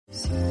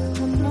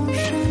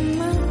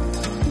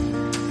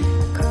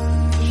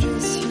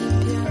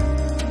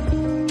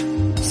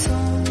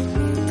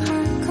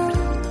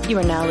You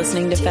are now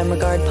listening to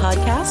FemRegard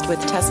Podcast with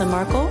Tessa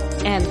Markle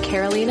and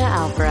Carolina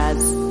Alvarez.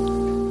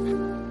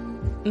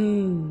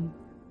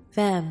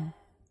 Fem.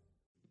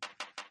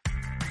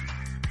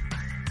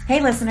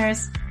 Hey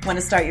listeners, want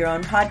to start your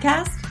own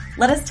podcast?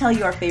 Let us tell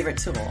you our favorite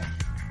tool.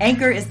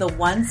 Anchor is the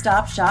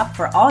one-stop shop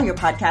for all your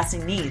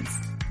podcasting needs.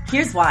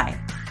 Here's why.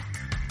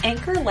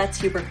 Anchor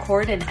lets you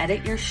record and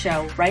edit your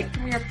show right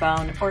from your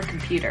phone or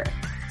computer.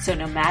 So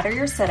no matter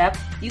your setup,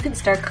 you can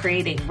start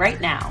creating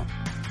right now.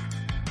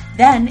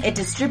 Then it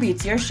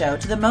distributes your show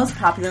to the most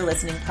popular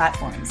listening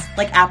platforms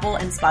like Apple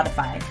and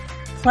Spotify.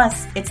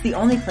 Plus, it's the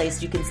only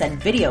place you can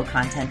send video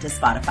content to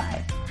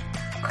Spotify.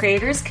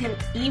 Creators can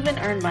even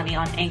earn money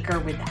on Anchor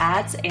with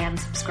ads and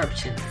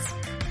subscriptions.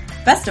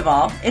 Best of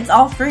all, it's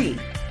all free.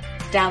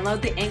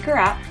 Download the Anchor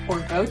app or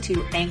go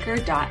to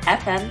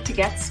anchor.fm to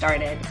get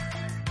started.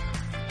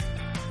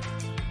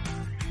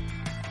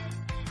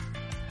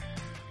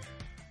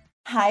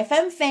 Hi,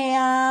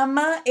 fam.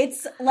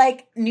 It's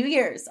like New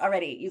Year's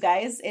already, you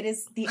guys. It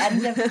is the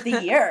end of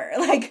the year.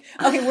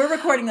 Okay, we're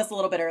recording this a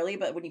little bit early,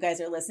 but when you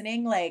guys are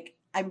listening,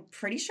 I'm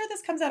pretty sure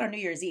this comes out on New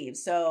Year's Eve.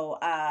 So,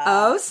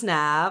 oh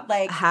snap!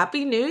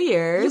 Happy New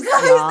Year's, you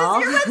guys, y'all!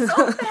 This year went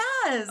so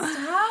fast.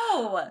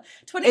 How?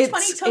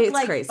 2020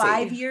 took crazy.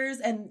 5 years,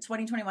 and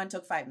 2021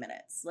 took 5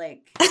 minutes.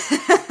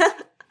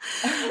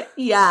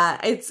 Yeah,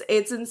 it's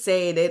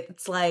insane.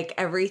 It's like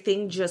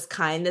everything just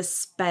kind of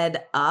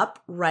sped up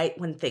right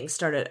when things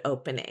started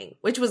opening,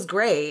 which was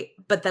great.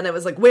 But then it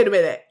was like, wait a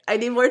minute, I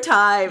need more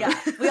time. Yeah,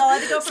 we all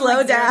had to go from slow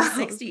 0 down to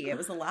 60. It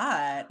was a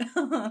lot.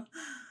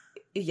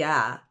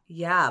 Yeah.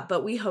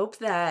 But we hope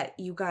that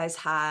you guys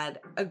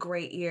had a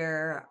great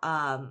year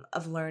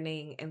of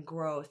learning and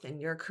growth in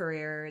your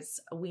careers.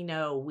 We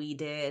know we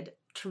did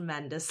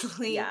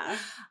tremendously. Yeah.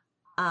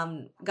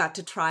 Got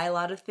to try a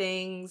lot of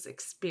things,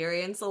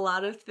 experience a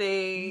lot of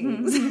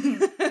things.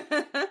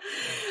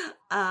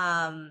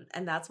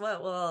 And that's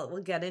what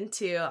we'll get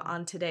into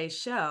on today's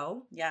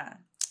show. Yeah.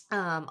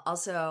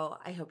 Also,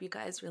 I hope you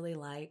guys really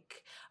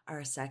like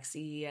our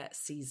sexy,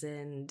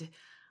 seasoned,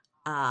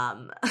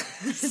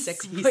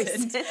 sick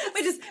voices.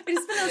 We just put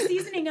a little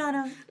seasoning on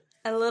them.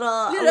 A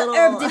little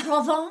herb de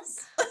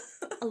Provence.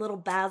 A little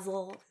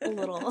basil, a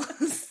little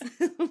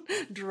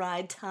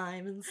dried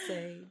thyme and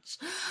sage.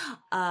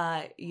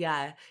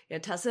 Yeah.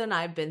 Tessa and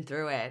I have been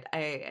through it.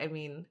 I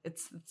mean,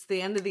 it's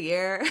the end of the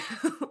year.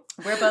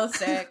 We're both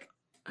sick.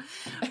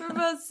 We're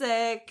both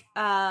sick.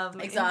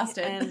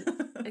 Exhausted.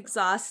 And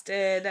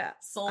exhausted.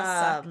 Soul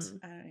sucked.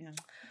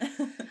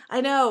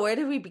 I know. Where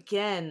do we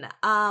begin?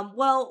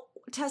 Well,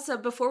 Tessa,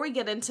 before we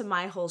get into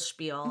my whole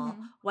spiel,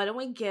 why don't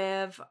we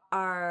give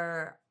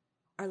our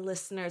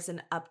listeners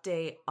an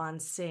update on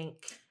Sync,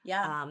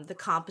 the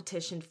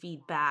competition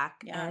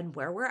feedback, and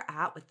where we're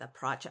at with the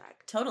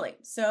project. Totally.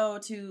 So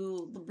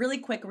to really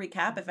quick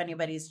recap, if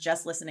anybody's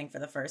just listening for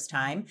the first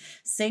time,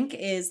 Sync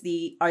is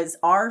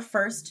our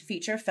first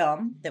feature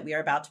film that we are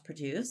about to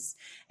produce.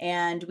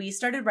 And we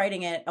started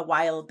writing it a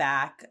while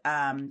back.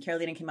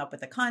 Carolina came up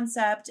with a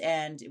concept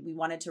and we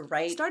wanted to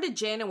write. Started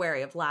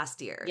January of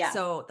last year. Yeah.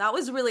 So that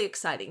was really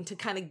exciting to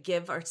kind of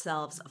give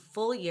ourselves a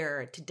full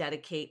year to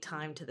dedicate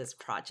time to this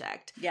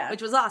project. Yeah.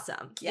 Which was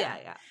awesome.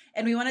 Yeah.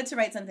 And we wanted to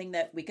write something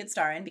that we could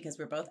star in because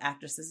we're both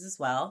actresses as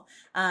well.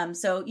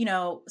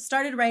 So,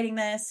 started writing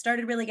this,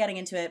 started really getting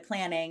into it,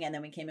 planning, and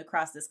then we came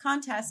across this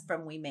contest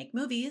from We Make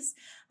Movies,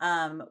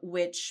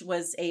 which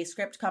was a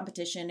script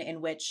competition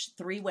in which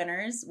 3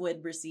 winners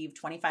would receive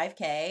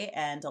 $25,000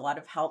 and a lot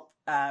of help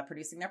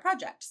producing their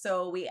project.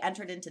 So we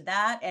entered into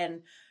that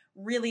and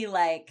really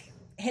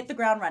hit the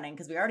ground running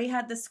because we already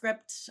had the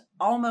script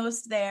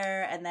almost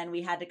there, and then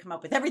we had to come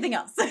up with everything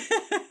else.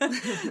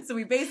 So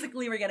we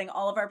basically were getting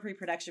all of our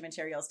pre-production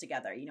materials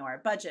together, our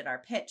budget, our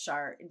pitch,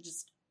 our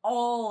just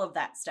all of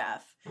that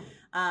stuff.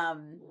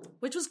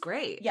 Which was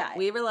great. Yeah.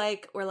 We're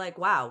like,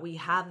 wow, we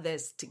have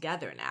this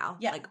together now.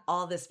 Yeah.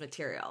 All this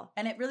material.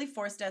 And it really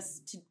forced us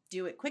to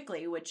do it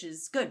quickly, which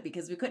is good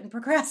because we couldn't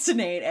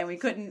procrastinate and we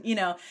couldn't,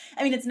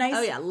 it's nice.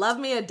 Oh yeah. Love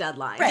me a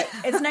deadline. Right.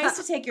 It's nice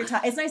to take your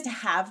time. It's nice to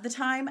have the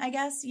time, I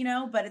guess,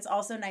 but it's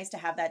also nice to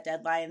have that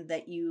deadline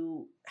that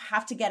you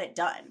have to get it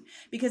done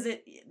because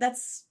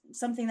that's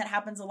something that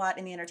happens a lot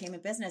in the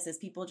entertainment business is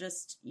people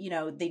just,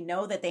 they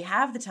know that they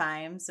have the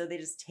time. So they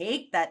just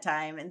take that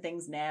time and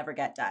things never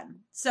get done.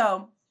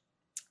 So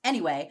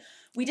anyway,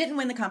 we didn't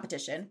win the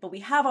competition, but we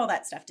have all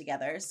that stuff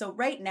together. So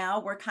right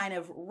now we're kind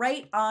of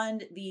right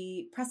on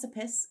the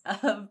precipice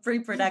of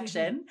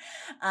pre-production.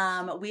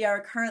 We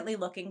are currently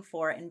looking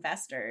for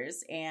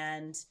investors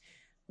and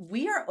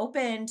we are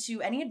open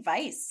to any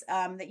advice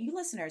that you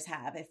listeners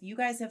have. If you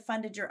guys have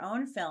funded your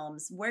own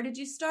films, where did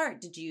you start?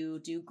 Did you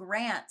do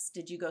grants?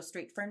 Did you go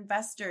straight for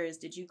investors?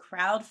 Did you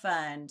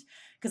crowdfund?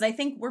 Because I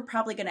think we're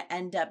probably going to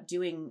end up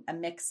doing a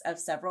mix of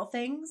several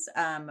things.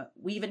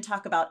 We even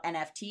talk about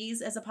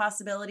NFTs as a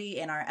possibility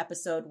in our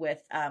episode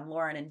with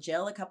Lauren and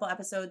Jill a couple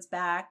episodes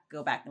back.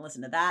 Go back and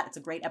listen to that. It's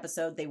a great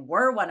episode. They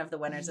were one of the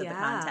winners of the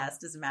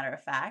contest, as a matter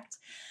of fact.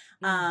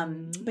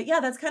 But yeah,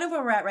 that's kind of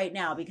where we're at right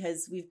now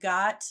because we've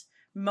got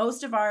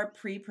most of our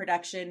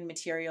pre-production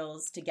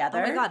materials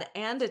together. Oh my God.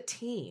 And a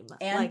team.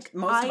 And like,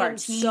 most of our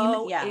team.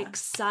 So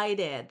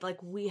excited. Like,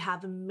 we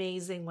have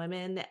amazing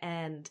women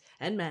and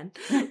men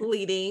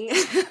leading.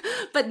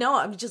 But no,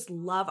 I just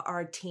love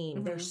our team.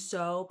 Mm-hmm. They're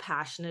so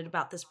passionate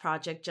about this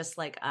project, just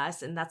like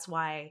us. And that's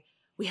why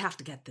we have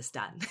to get this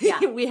done.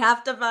 Yeah. We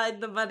have to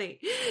find the money.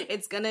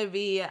 It's going to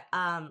be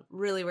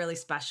really, really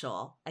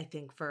special, I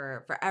think,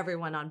 for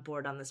everyone on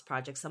board on this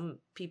project. Some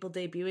people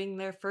debuting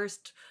their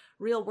first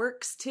real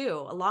works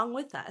too, along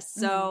with us.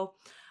 So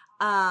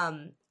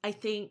I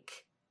think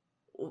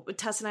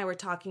Tess and I were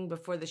talking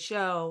before the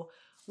show.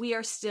 We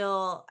are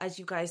still, as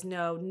you guys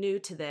know, new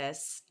to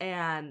this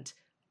and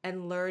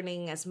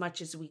learning as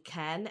much as we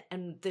can.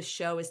 And the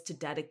show is to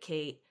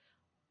dedicate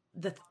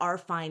our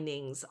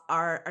findings,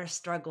 our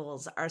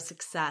struggles, our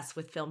success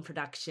with film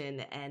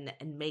production and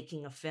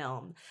making a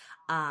film.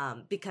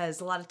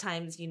 Because a lot of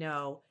times, you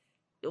know,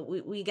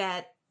 we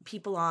get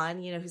people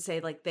on, you know, who say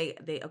like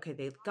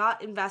they've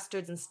got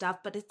investors and stuff,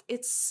 but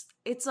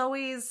it's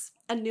always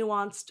a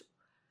nuanced,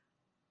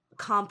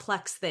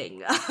 complex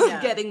thing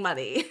of getting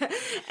money.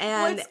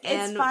 And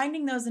it's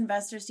finding those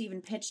investors to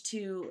even pitch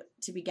to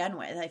begin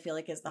with, I feel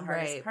like is the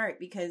hardest part,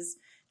 because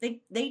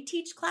they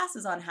teach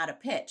classes on how to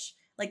pitch.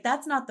 Like,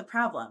 that's not the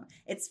problem.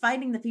 It's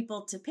finding the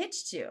people to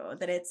pitch to,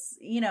 that it's,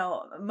 you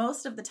know,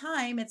 most of the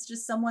time it's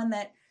just someone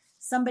that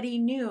somebody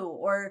knew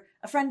or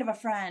a friend of a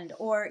friend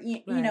or,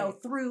 you know,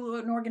 through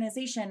an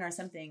organization or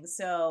something.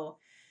 So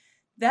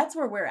that's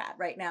where we're at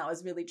right now,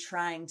 is really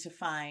trying to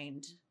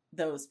find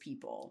those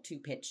people to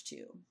pitch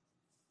to.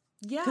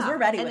 Yeah. Because we're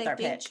ready with our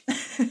pitch.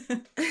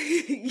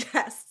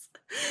 Yes.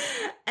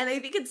 And I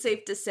think it's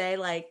safe to say,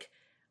 like,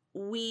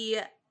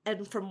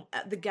 and from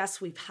the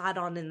guests we've had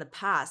on in the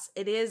past,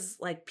 it is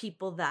like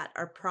people that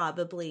are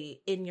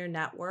probably in your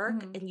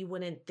network and you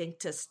wouldn't think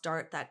to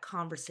start that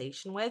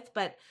conversation with.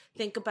 But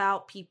think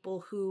about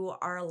people who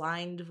are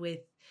aligned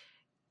with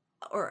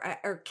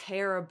or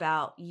care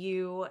about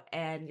you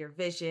and your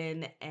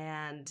vision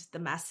and the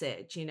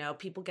message. You know,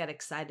 people get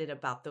excited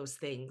about those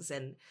things.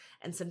 And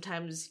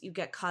sometimes you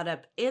get caught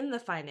up in the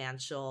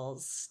financial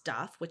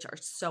stuff, which are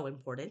so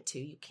important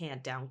too. You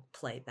can't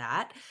downplay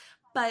that.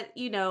 But,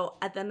 you know,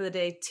 at the end of the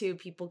day, too,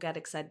 people get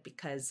excited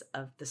because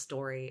of the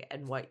story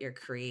and what you're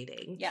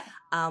creating. Yeah.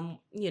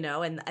 You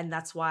know, and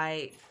that's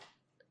why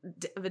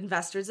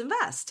investors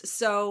invest.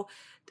 So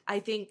I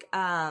think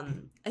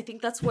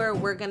that's where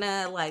we're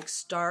gonna like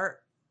start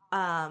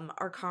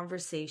our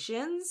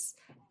conversations,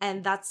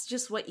 and that's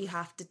just what you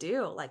have to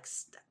do. Like,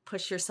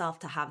 push yourself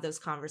to have those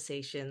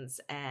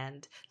conversations,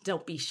 and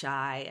don't be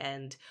shy.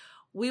 And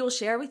we will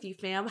share with you,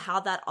 fam, how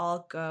that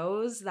all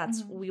goes.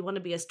 That's we want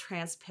to be as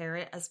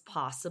transparent as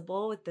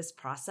possible with this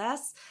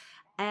process.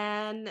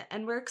 And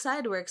we're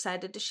excited. We're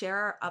excited to share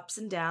our ups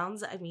and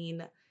downs. I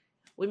mean,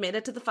 we made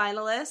it to the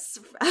finalists.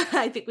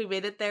 I think we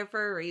made it there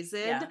for a reason.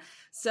 Yeah.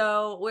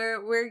 So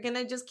we're going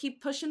to just keep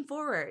pushing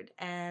forward,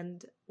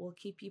 and we'll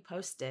keep you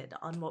posted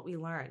on what we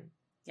learn.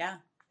 Yeah.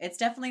 It's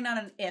definitely not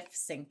an if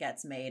Sync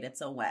gets made.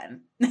 It's a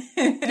when.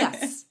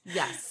 Yes.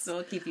 So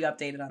we'll keep you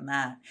updated on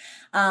that.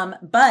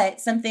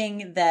 But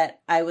something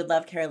that I would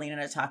love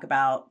Carolina to talk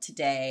about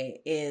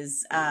today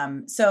is,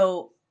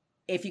 so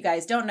if you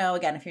guys don't know,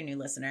 again, if you're new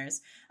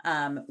listeners,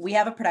 we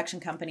have a production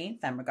company,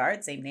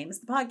 FemRegard, same name as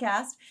the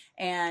podcast,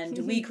 and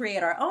we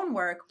create our own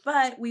work,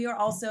 but we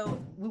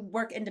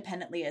work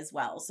independently as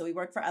well. So we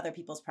work for other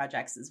people's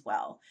projects as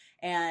well.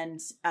 And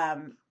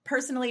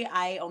personally,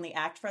 I only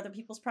act for other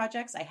people's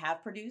projects. I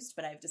have produced,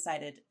 but I've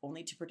decided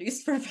only to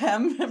produce for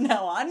Fem from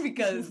now on,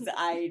 because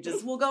I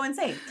just will go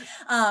insane.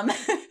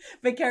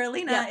 But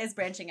Carolina is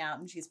branching out,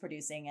 and she's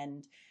producing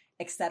and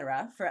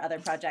etc. for other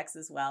projects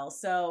as well.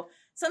 So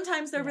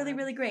sometimes they're really,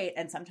 really great,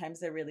 and sometimes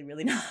they're really,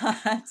 really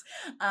not.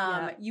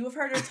 You have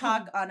heard her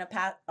talk on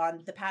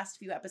the past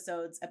few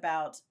episodes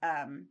about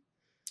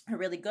her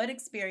really good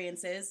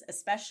experiences,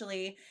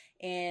 especially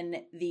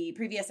in the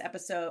previous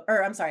episode,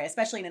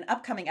 especially in an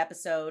upcoming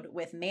episode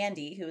with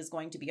Mandy, who is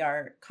going to be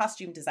our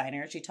costume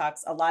designer. She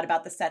talks a lot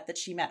about the set that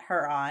she met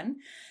her on.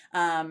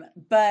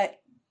 But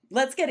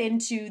let's get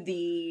into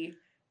the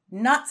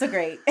not so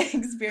great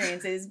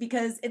experiences,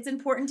 because it's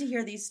important to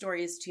hear these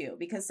stories too,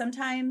 because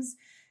sometimes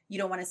you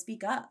don't want to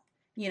speak up,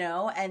 you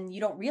know, and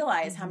you don't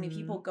realize how many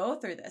people go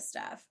through this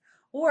stuff,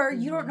 or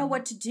you don't know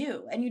what to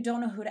do and you don't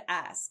know who to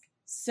ask.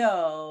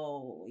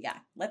 So yeah,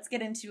 let's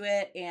get into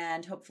it,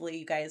 and hopefully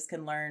you guys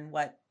can learn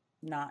what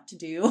not to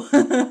do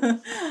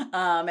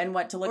and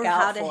what to look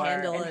out for, how to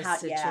handle a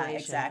situation. Yeah,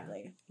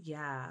 exactly.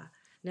 Yeah.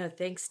 No,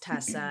 thanks,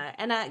 Tessa.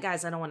 And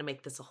guys, I don't want to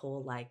make this a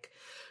whole like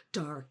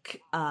dark,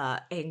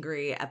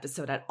 angry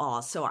episode at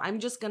all. So I'm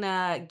just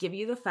gonna give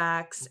you the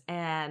facts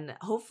and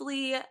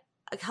hopefully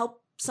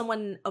help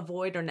someone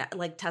avoid or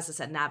like Tessa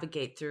said,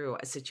 navigate through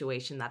a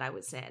situation that I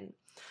was in.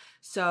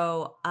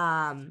 So,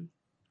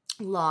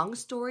 long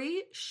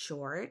story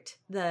short,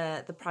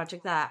 the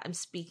project that I'm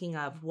speaking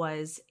of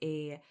was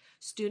a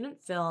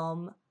student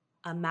film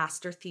a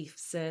master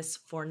thesis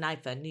for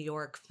NYFA, New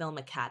York Film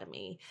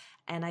Academy.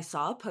 And I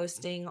saw a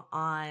posting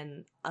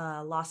on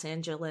a Los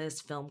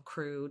Angeles film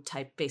crew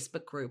type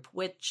Facebook group,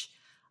 which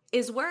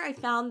is where I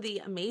found the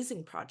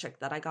amazing project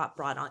that I got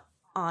brought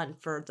on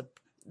for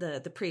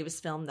the previous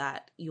film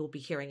that you'll be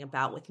hearing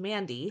about with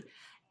Mandy.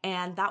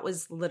 And that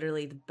was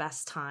literally the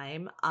best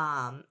time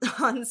on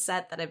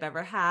set that I've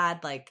ever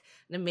had, like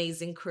an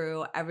amazing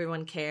crew.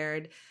 Everyone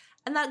cared.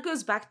 And that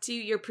goes back to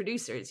your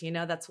producers. You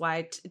know, that's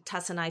why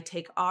Tess and I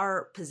take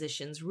our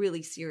positions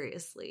really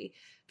seriously,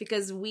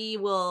 because we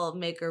will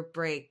make or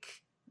break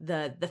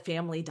the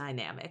family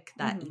dynamic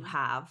that you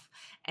have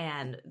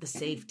and the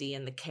safety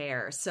and the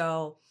care.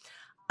 So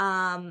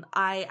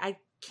I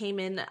came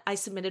in, I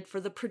submitted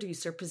for the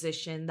producer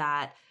position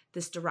that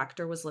this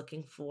director was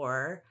looking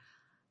for.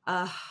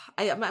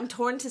 I'm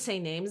torn to say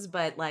names,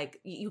 but like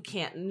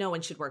no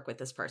one should work with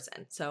this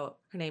person. So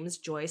her name is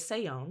Joy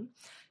Sayon.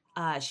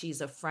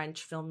 She's a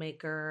French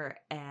filmmaker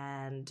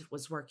and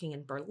was working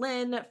in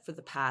Berlin for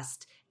the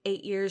past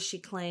 8 years, she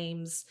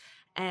claims.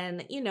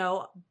 And, you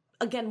know,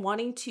 again,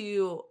 wanting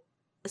to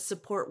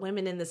support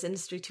women in this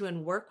industry too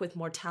and work with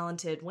more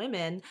talented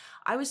women,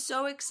 I was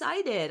so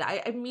excited.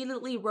 I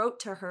immediately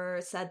wrote to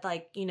her, said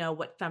like, you know,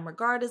 what Femme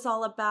Regard is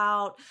all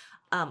about.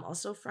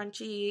 Also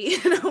Frenchie,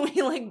 you know,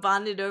 we like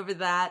bonded over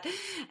that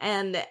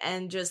and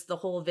just the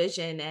whole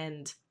vision.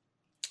 And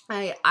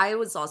I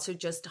was also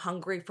just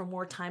hungry for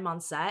more time on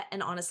set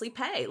and honestly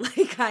pay.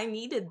 Like I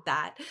needed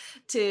that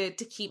to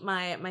keep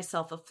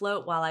myself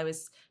afloat while I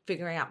was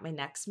figuring out my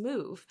next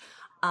move.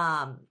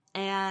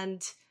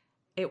 And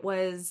it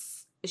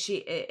was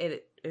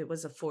it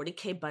was a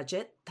 $40K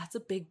budget. That's a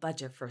big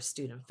budget for a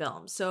student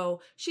film.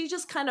 So she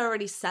just kind of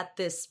already set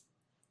this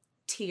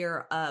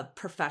tier of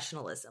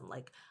professionalism.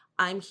 Like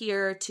I'm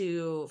here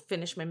to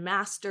finish my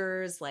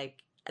master's.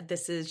 Like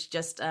this is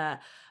just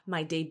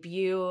my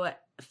debut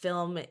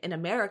film in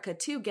America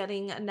too,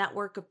 getting a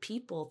network of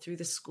people through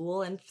the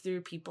school and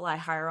through people I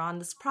hire on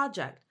this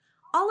project.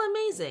 All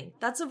amazing.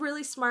 That's a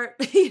really smart,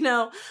 you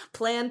know,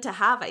 plan to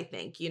have, I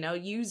think, you know,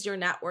 use your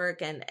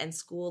network and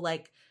school.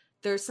 Like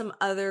there's some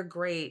other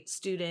great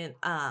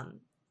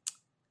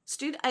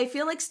I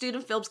feel like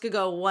student films could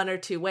go one or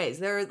two ways.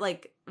 There are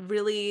like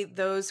really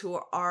those who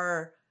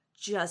are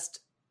just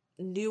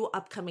new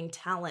upcoming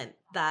talent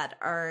that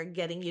are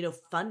getting, you know,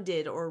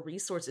 funded or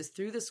resources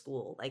through the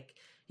school. Like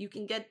you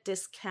can get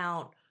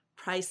discount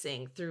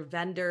pricing through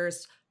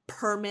vendors,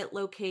 permit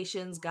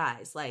locations,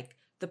 guys. Like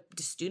the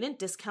student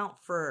discount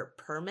for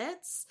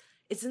permits,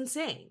 it's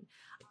insane.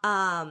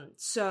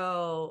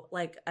 So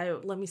like,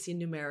 let me see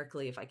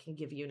numerically if I can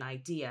give you an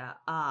idea.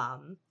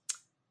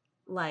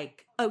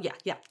 Like, oh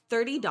yeah,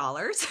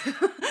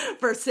 $30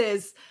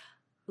 versus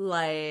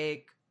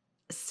like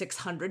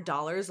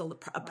 $600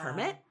 a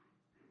permit.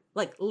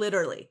 Like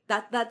literally,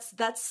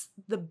 that's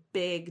the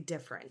big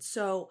difference.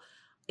 So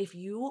if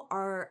you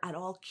are at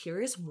all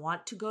curious,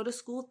 want to go to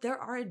school, there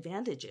are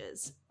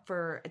advantages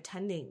for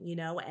attending, you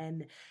know,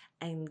 and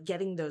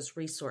getting those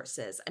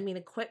resources. I mean,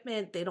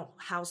 equipment, they don't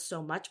house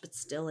so much, but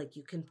still like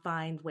you can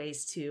find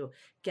ways to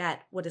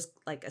get what is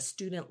like a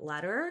student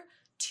letter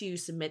to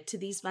submit to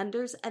these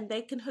vendors and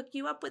they can hook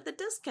you up with a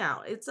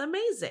discount. It's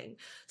amazing.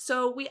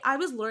 So I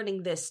was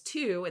learning this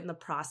too in the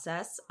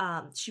process.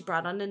 She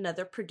brought on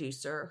another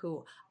producer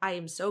who I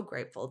am so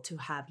grateful to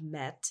have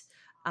met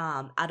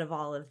out of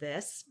all of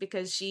this,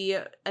 because she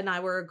and I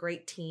were a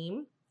great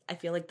team. I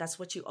feel like that's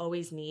what you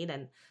always need.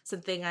 And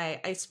something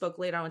I spoke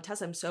later on with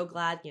Tessa, I'm so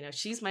glad, you know,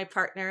 she's my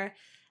partner.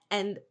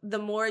 And the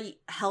more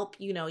help,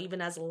 you know,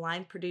 even as a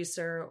line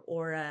producer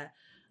or a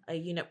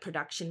unit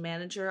production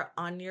manager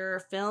on your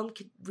film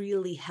could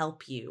really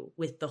help you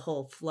with the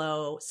whole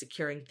flow,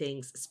 securing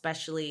things,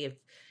 especially if,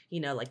 you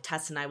know, like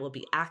Tess and I will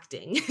be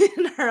acting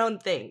in our own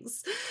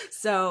things.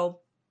 So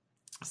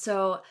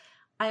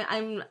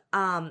I'm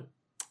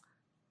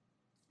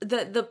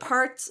the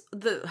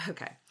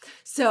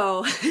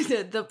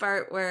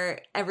part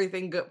where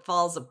everything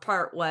falls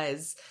apart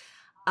was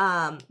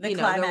the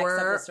climax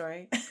of the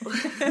story.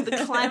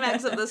 The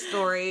climax of the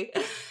story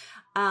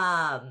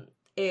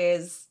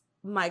is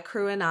my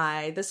crew and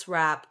I. This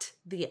wrapped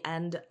the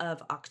end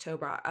of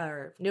October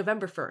or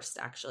November 1st,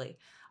 actually.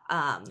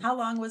 How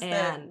long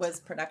was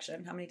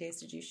production? How many days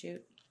did you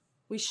shoot?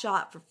 We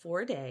shot for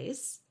 4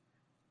 days.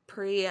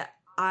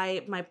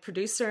 My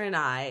producer and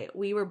I,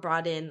 we were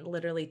brought in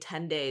literally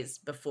 10 days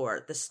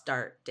before the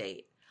start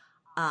date.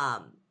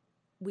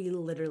 We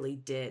literally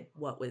did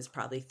what was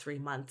probably 3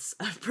 months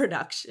of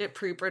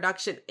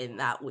pre-production in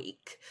that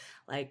week.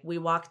 Like we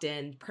walked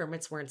in,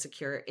 permits weren't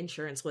secure,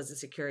 insurance wasn't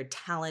secured,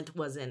 talent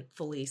wasn't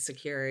fully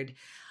secured.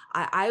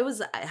 I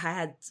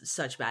had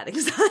such bad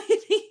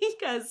anxiety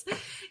because,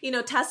 you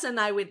know, Tessa and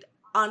I we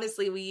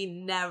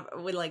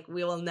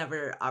will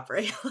never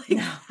operate like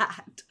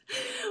that.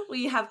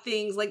 We have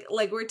things like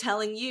we're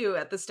telling you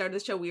at the start of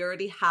the show, we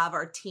already have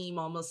our team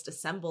almost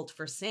assembled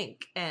for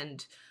sync,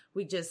 and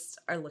we just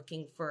are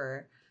looking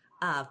for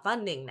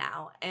funding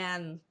now.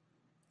 And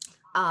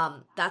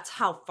that's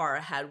how far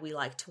ahead we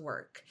like to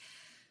work.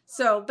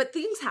 So, but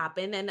things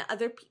happen, and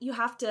you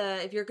have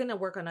to, if you're going to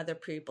work on other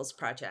people's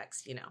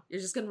projects, you know,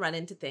 you're just going to run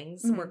into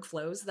things,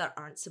 workflows that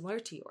aren't similar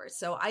to yours.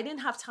 So I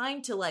didn't have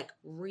time to like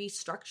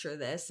restructure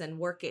this and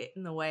work it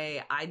in the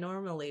way I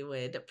normally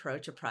would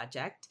approach a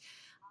project.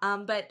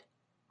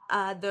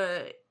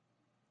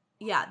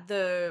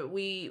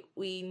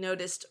 We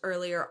noticed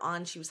earlier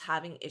on she was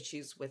having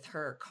issues with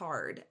her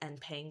card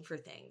and paying for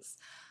things.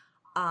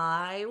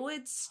 I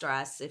would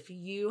stress, if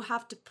you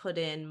have to put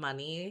in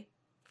money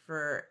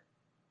for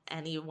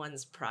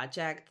anyone's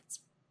project, it's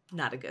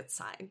not a good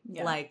sign.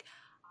 Yeah. Like,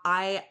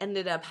 I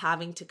ended up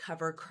having to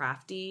cover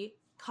Crafty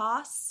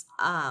costs,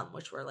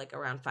 which were like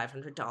around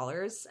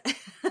 $500.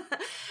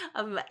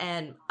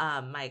 And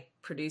my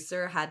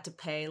producer had to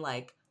pay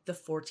like the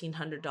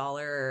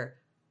 $1,400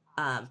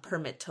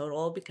 permit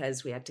total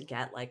because we had to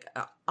get like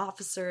an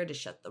officer to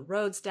shut the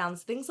roads down,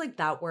 things like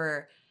that,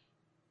 where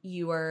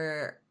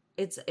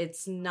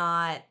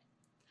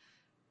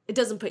it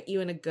doesn't put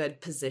you in a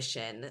good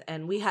position.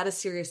 And we had a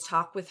serious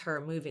talk with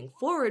her moving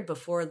forward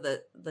before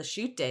the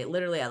shoot date,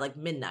 literally at like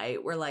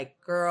midnight. We're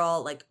like,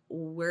 girl, like,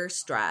 we're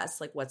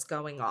stressed. Like, what's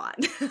going on?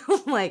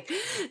 Like,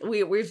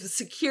 we've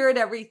secured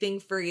everything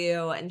for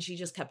you. And she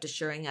just kept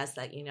assuring us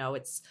that, you know,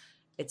 it's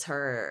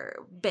her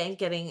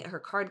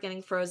her card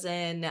getting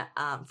frozen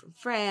from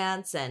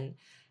France, and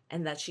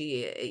that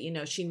she, you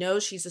know, she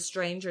knows she's a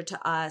stranger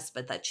to us,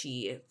 but that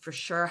she for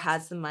sure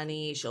has the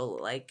money. She'll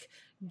like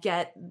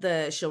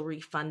she'll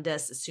refund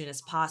us as soon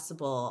as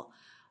possible.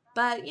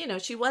 But, you know,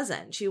 she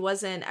wasn't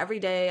every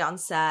day on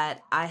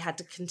set. I had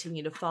to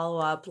continue to follow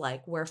up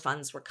like where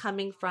funds were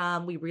coming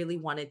from. We really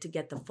wanted to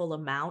get the full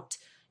amount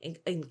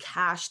in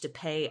cash to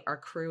pay our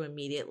crew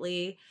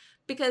immediately,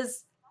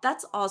 because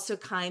that's also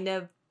kind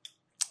of,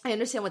 I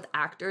understand with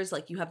actors,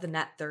 like you have the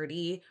net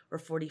 30 or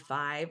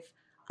 45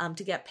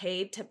 to get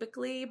paid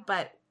typically,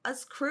 but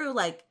as crew,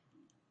 like,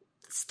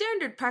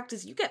 standard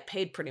practice, you get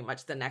paid pretty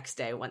much the next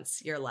day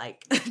once you're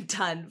like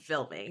done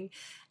filming.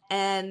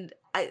 And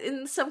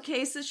in some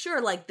cases, sure,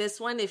 like this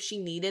one, if she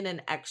needed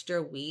an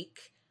extra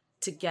week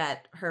to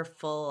get her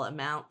full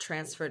amount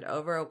transferred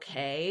over,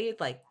 okay,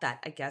 like that,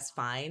 I guess,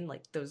 fine.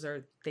 Like those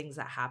are things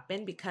that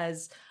happen,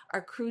 because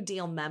our crew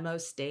deal memo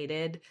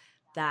stated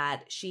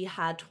that she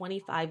had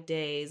 25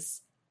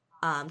 days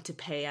to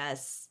pay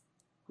us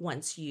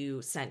once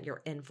you sent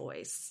your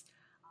invoice,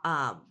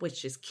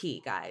 which is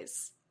key,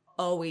 guys.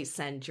 Always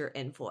send your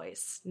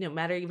invoice, no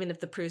matter, even if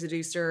the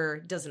producer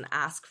doesn't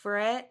ask for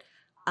it.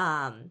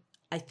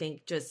 I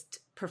think just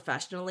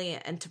professionally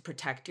and to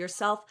protect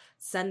yourself,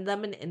 send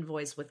them an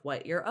invoice with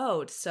what you're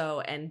owed. So,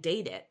 and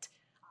date it.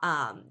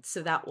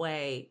 So that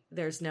way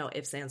there's no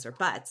ifs, ands, or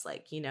buts.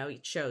 Like, you know,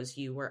 it shows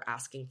you were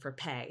asking for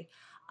pay.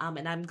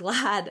 And I'm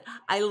glad,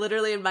 I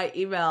literally in my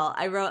email,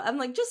 I wrote, I'm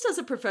like, just as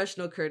a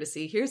professional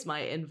courtesy, here's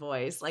my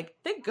invoice. Like,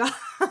 thank God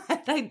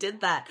I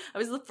did that. I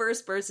was the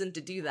first person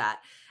to do that.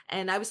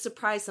 And I was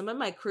surprised. Some of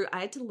my crew, I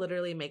had to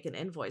literally make an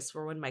invoice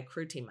for one of my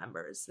crew team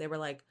members. They were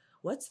like,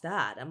 what's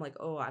that? I'm like,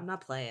 oh, I'm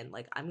not playing.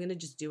 Like, I'm going to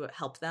just do it,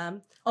 help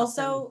them.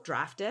 Also,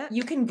 draft it.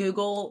 You can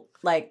Google,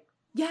 like,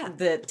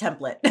 the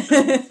template.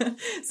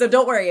 So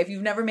don't worry. If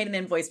you've never made an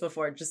invoice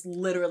before, just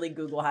literally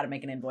Google how to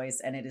make an invoice,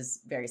 and it is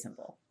very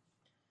simple.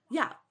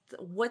 Yeah.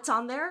 What's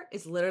on there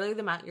is literally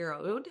the amount you're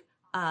owed.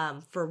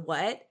 For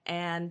what,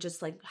 and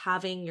just like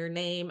having your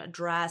name,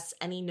 address,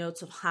 any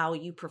notes of how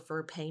you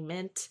prefer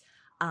payment.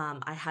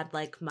 I had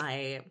like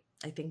my,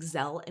 I think,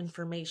 Zelle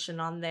information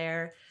on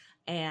there,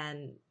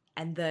 and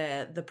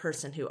the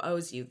person who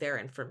owes you, their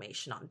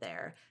information on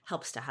there.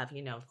 Helps to have,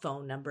 you know,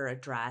 phone number,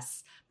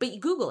 address, but you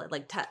Google it.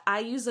 Like I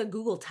use a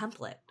Google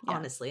template,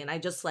 honestly, and I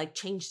just like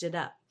changed it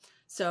up.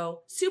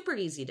 So super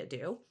easy to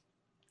do.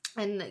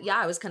 And yeah,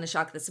 I was kind of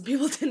shocked that some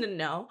people didn't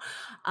know,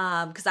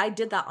 because I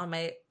did that on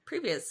my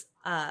previous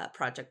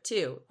project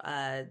too.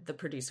 The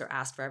producer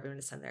asked for everyone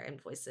to send their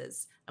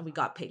invoices, and we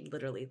got paid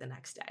literally the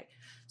next day.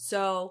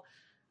 So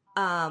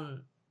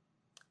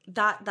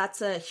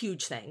that's a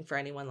huge thing for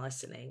anyone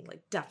listening.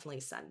 Like,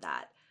 definitely send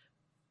that.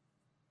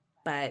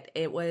 But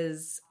it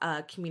was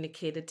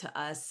communicated to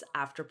us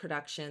after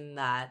production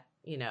that,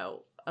 you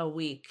know, 2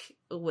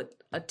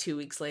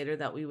 weeks later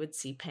that we would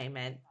see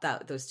payment.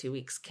 That those 2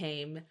 weeks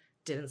came.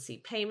 Didn't see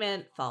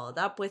payment, followed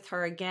up with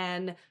her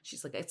again.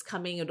 She's like, it's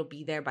coming. It'll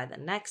be there by the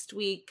next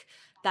week.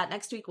 That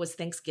next week was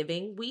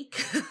Thanksgiving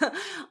week.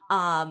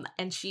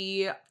 And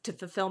she, to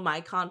fulfill my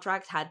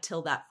contract, had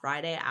till that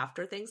Friday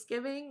after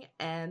Thanksgiving.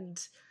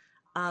 And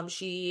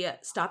she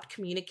stopped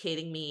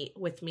communicating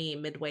with me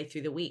midway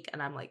through the week.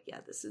 And I'm like,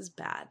 yeah, this is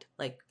bad.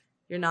 Like,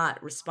 you're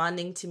not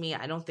responding to me.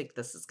 I don't think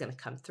this is going to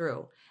come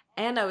through.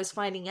 And I was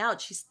finding out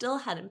she still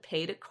hadn't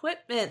paid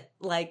equipment,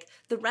 like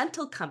the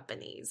rental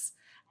companies.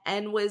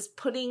 And was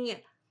putting,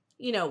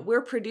 you know,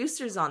 we're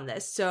producers on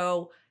this.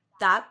 So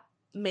that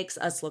makes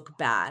us look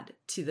bad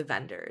to the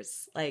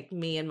vendors, like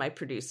me and my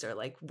producer.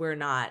 Like, we're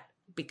not,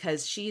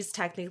 because she's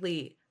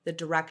technically the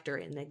director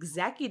and the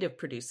executive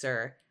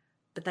producer.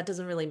 but that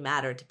doesn't really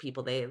matter to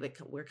people.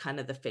 We're kind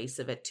of the face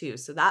of it too.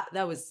 So that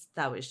was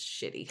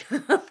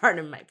shitty.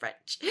 Pardon my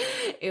French.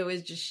 It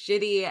was just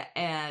shitty.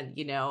 And,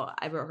 you know,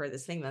 I wrote her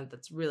this thing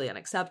that's really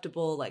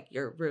unacceptable. Like,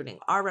 you're ruining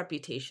our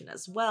reputation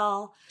as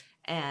well,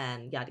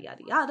 and yada,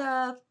 yada,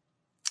 yada.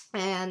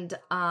 And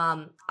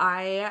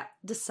I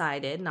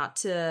decided not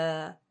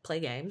to play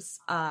games.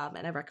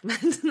 And I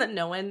recommend that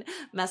no one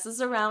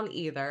messes around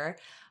either.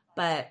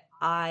 But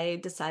I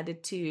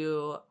decided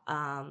to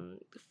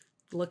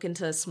look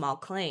into small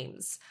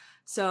claims.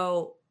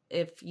 So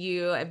if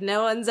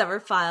no one's ever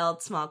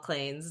filed small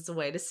claims, it's a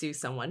way to sue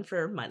someone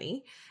for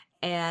money.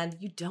 And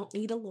you don't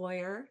need a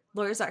lawyer.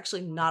 Lawyers are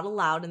actually not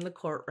allowed in the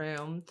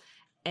courtroom.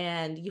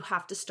 And you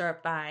have to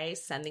start by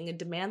sending a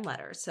demand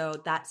letter. So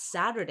that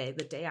Saturday,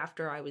 the day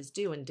after I was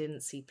due and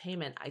didn't see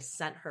payment, I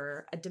sent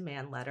her a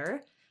demand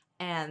letter.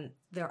 And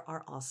there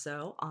are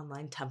also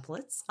online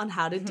templates on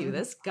how to do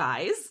this,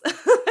 guys.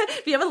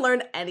 If you haven't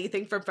learned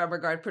anything from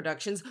FemRegard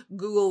Productions,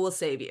 Google will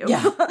save you.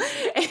 Yeah.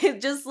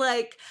 And just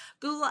like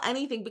Google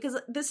anything, because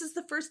this is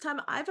the first time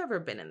I've ever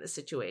been in this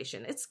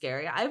situation. It's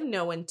scary. I have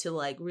no one to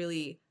like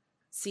really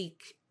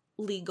seek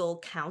legal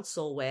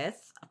counsel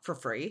with for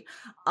free.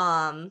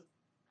 And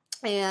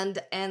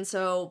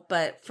so,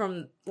 but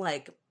from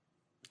like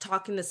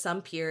talking to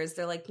some peers,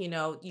 they're like, you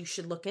know, you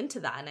should look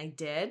into that. And I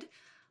did.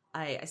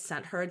 I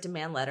sent her a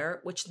demand letter,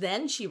 which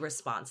then she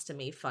responds to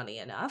me, funny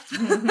enough,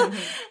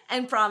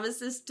 and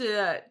promises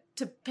to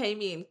pay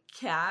me in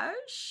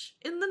cash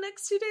in the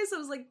next 2 days. I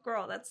was like,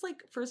 girl, that's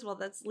like, first of all,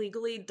 that's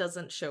legally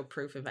doesn't show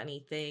proof of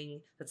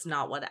anything. That's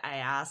not what I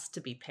asked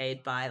to be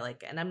paid by.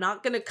 Like, and I'm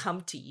not going to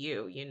come to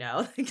you, you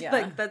know,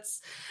 like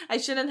that's, I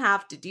shouldn't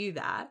have to do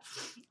that.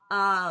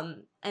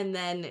 And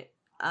then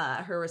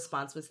her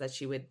response was that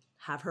she would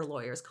have her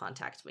lawyers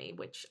contact me,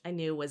 which I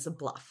knew was a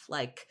bluff.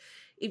 Like,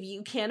 if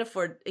you can't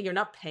afford, you're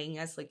not paying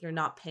us, like you're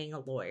not paying a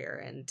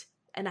lawyer. And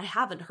I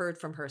haven't heard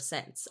from her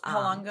since. How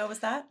long ago was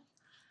that?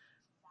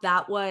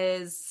 That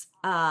was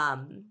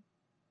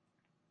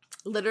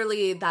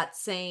literally that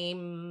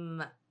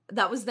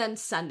was then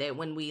Sunday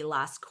when we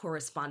last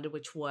corresponded,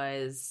 which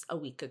was a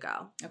week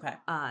ago. Okay.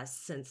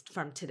 Since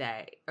from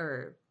today,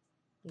 or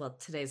well,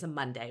 today's a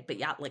Monday, but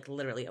yeah, like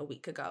literally a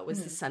week ago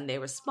was the Sunday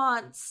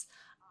response.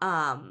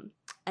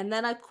 And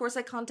then of course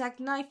I contact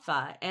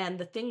NYFA, and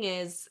the thing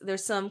is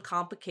there's some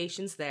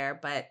complications there,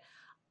 but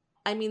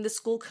I mean, the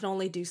school could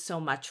only do so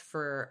much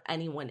for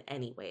anyone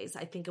anyways.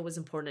 I think it was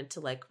important to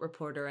like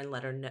report her and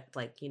let her know,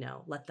 like, you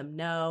know, let them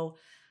know.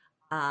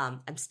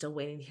 I'm still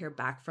waiting to hear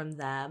back from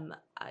them.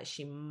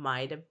 She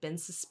might have been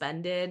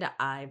suspended.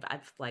 I've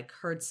like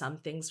heard some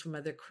things from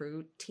other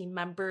crew team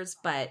members,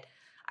 but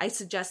I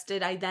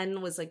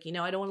then was like, you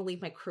know, I don't want to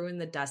leave my crew in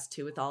the dust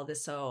too with all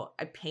this. So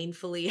I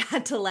painfully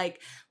had to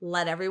like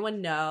let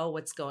everyone know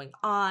what's going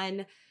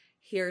on.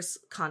 Here's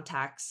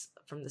contacts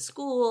from the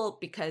school,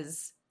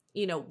 because,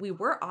 you know, we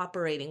were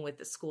operating with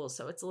the school.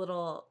 So it's a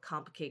little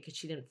complicated because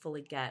she didn't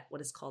fully get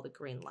what is called a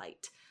green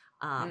light.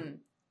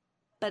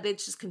 But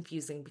it's just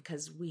confusing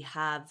because we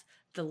have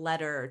the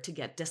letter to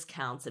get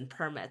discounts and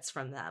permits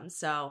from them.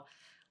 So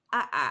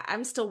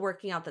I'm still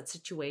working out that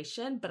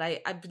situation, but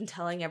I've been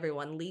telling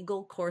everyone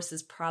legal course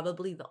is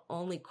probably the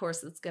only course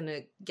that's going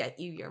to get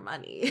you your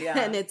money. Yeah.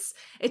 And it's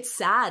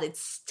sad.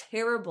 It's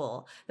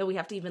terrible that we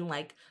have to even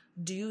like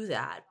do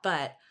that.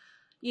 But,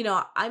 you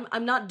know,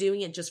 I'm not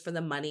doing it just for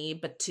the money,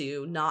 but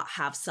to not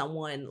have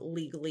someone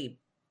legally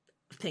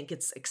think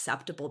it's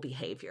acceptable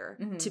behavior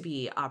to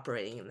be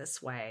operating in this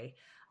way.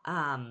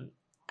 And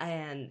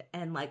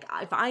like,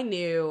 if I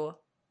knew,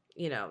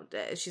 you know,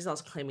 she's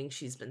also claiming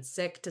she's been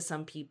sick to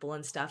some people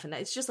and stuff. And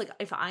it's just like,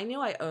 if I knew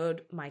I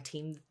owed my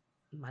team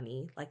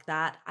money like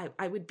that,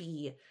 I would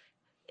be,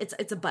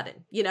 it's a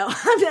button, you know,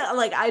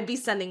 like I'd be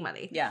sending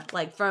money,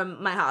 like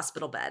from my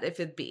hospital bed, if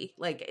it'd be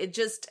like,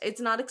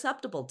 it's not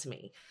acceptable to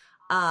me.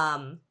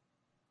 And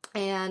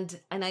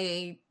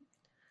I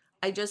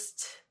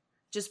just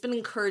been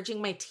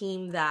encouraging my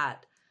team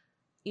that,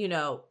 you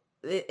know,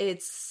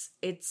 it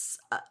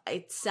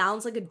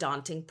sounds like a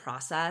daunting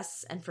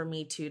process, and for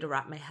me too to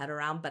wrap my head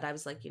around, but I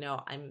was like, you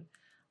know,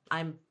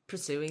 I'm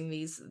pursuing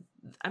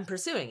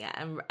it,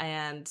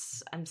 and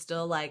I'm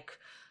still like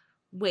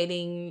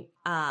waiting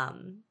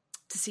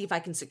to see if I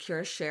can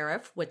secure a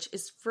sheriff, which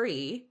is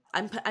free.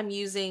 I'm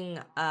using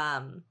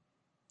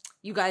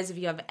you guys, if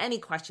you have any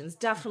questions,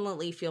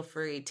 definitely feel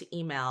free to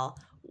email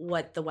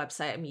what the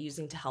website I'm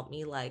using to help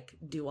me like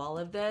do all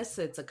of this.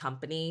 It's a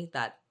company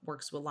that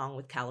works along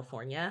with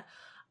California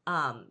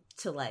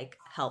to like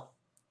help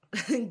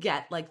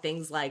get like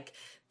things like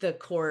the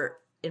court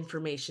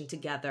information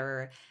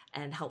together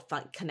and help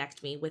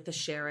connect me with the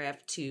sheriff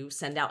to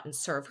send out and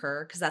serve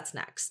her, because that's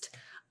next.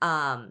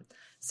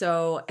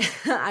 So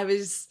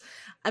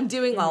I'm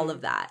doing all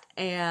of that,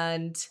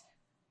 and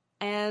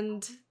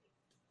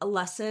a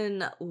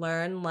lesson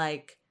learned,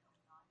 like,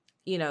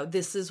 you know,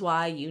 this is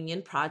why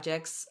union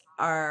projects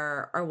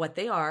are what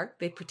they are.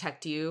 They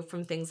protect you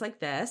from things like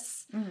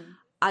this.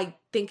 I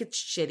think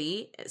it's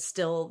shitty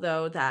still,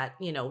 though, that,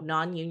 you know,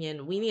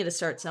 non-union, we need to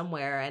start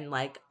somewhere. And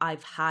like,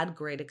 I've had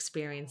great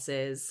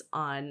experiences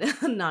on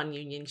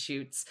non-union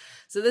shoots.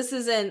 So this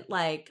isn't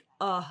like,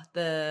 oh,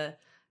 the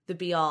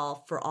be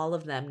all for all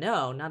of them.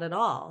 No, not at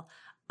all.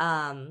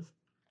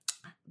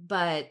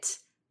 But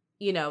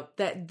you know,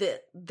 that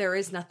there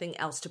is nothing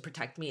else to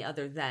protect me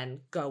other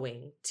than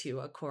going to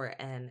a court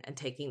and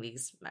taking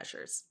these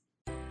measures.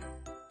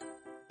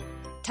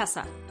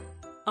 Tessa,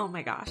 oh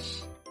my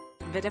gosh.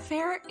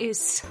 VidaFair is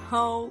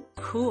so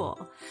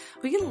cool.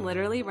 We can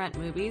literally rent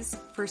movies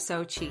for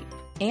so cheap.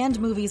 And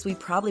movies we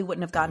probably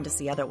wouldn't have gotten to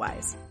see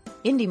otherwise.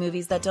 Indie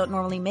movies that don't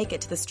normally make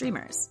it to the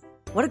streamers.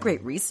 What a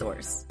great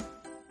resource.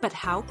 But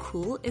how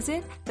cool is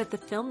it that the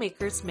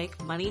filmmakers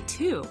make money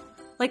too?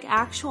 Like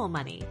actual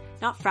money,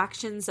 not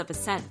fractions of a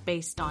cent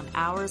based on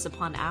hours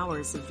upon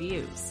hours of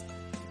views.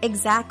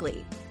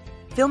 Exactly.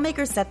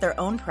 Filmmakers set their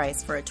own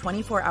price for a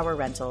 24-hour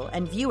rental,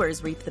 and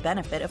viewers reap the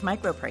benefit of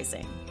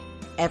micropricing.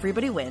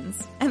 Everybody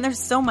wins, and there's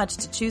so much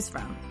to choose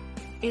from.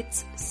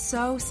 It's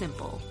so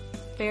simple.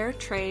 Fair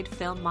trade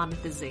film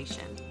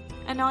monetization.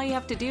 And all you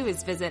have to do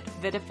is visit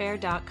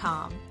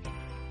vidafair.com.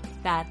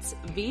 That's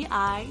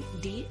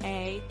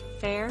VIDA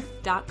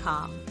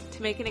fair.com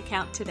to make an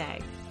account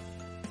today.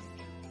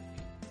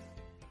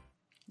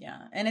 Yeah,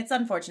 and it's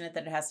unfortunate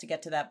that it has to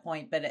get to that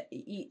point, but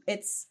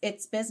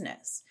it's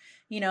business.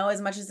 You know,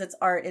 as much as it's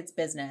art, it's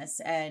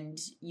business, and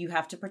you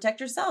have to protect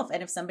yourself.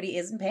 And if somebody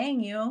isn't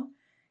paying you,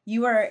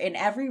 you are in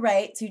every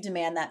right to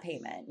demand that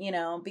payment, you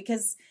know,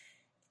 because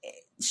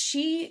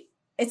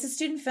it's a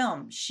student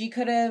film. She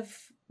could have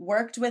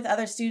worked with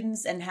other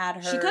students and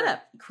had her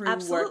crew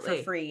work for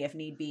free if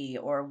need be,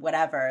 or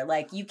whatever.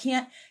 Like you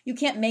can't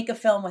make a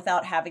film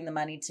without having the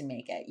money to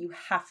make it. You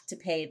have to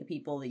pay the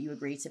people that you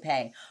agree to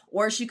pay.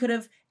 Or she could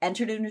have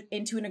entered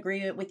into an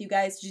agreement with you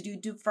guys to do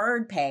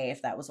deferred pay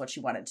if that was what she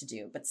wanted to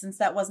do. But since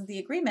that wasn't the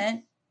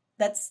agreement,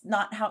 that's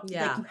not how,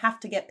 like, you have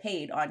to get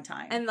paid on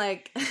time. And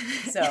like,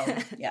 so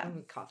yeah,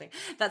 I'm coughing.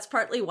 That's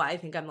partly why I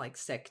think I'm like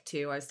sick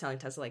too. I was telling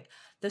Tessa, like,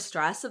 the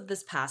stress of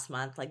this past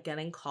month, like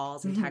getting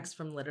calls and texts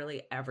from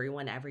literally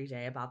everyone every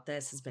day about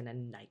this has been a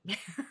nightmare.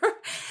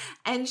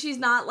 And she's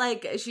not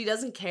like, she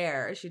doesn't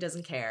care. She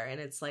doesn't care. And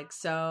it's like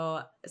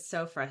so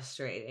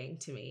frustrating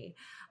to me.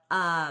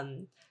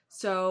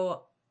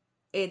 So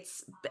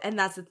it's, and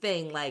that's the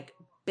thing, like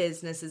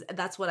businesses,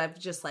 that's what I've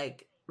just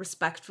like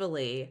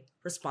respectfully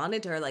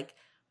responded to her, like,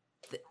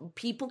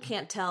 people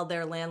can't tell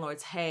their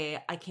landlords, hey,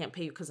 I can't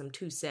pay you because I'm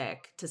too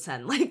sick to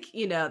send, like,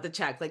 you know, the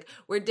check. Like,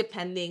 we're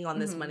depending on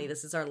this money.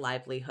 This is our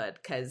livelihood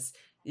because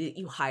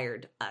you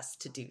hired us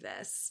to do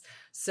this.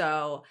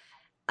 So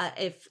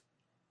if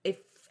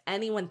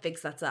anyone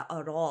thinks that's at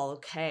all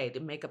okay to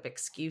make up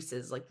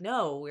excuses, like,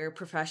 no, we're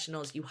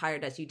professionals. You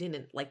hired us. You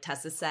didn't, like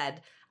Tessa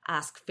said,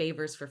 ask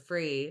favors for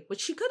free, which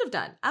she could have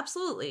done.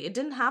 Absolutely. It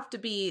didn't have to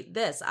be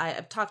this.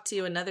 I've talked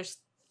to another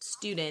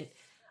student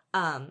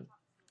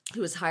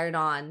who was hired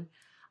on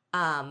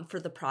for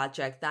the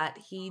project, that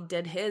he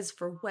did his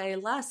for way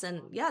less,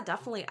 and yeah,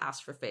 definitely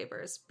asked for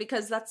favors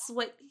because that's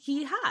what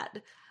he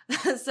had.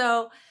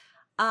 So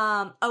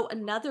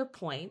another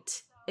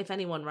point, if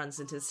anyone runs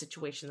into the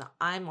situation that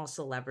I'm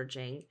also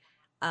leveraging,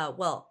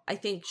 well, I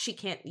think she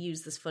can't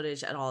use this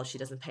footage at all. She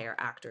doesn't pay her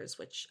actors,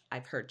 which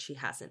I've heard she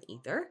hasn't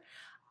either.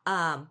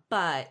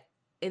 But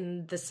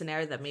in the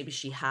scenario that maybe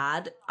she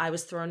had, I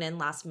was thrown in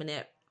last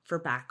minute for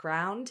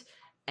background,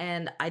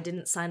 and I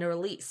didn't sign a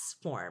release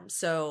form.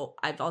 So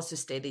I've also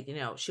stated, you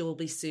know, she will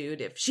be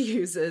sued if she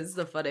uses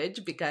the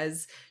footage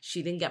because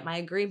she didn't get my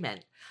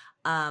agreement.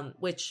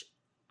 Which,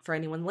 for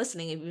anyone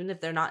listening, even if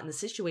they're not in the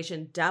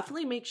situation,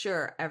 definitely make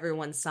sure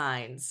everyone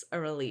signs a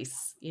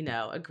release, you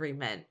know,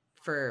 agreement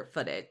for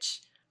footage.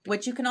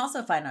 Which you can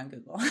also find on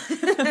Google.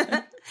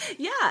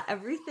 Yeah,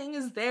 everything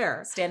is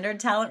there. Standard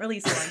talent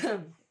release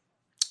form.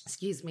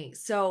 Excuse me.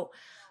 So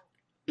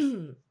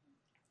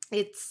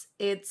it's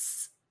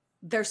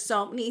there's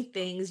so many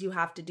things you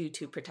have to do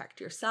to protect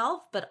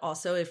yourself, but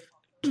also if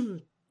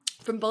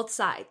from both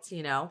sides,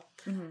 you know.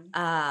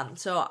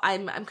 So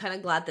I'm kind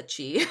of glad that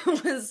she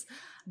was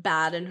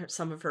bad in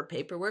some of her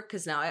paperwork,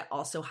 because now I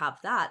also have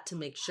that to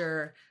make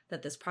sure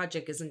that this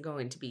project isn't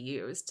going to be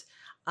used,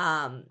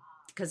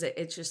 because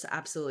it just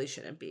absolutely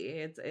shouldn't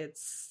be.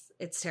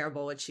 It's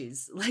terrible what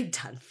she's like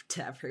done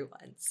to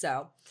everyone.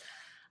 So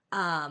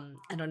I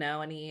don't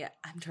know,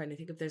 I'm trying to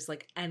think if there's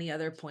like any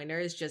other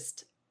pointers.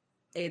 Just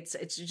it's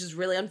just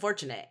really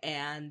unfortunate,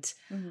 and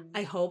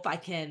I hope I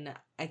can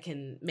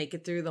make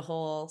it through the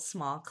whole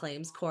small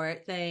claims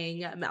court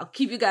thing. I'll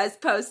keep you guys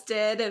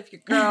posted if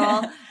your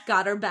girl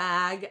got her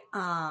bag,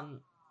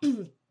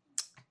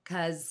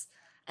 because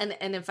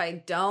and if I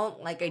don't,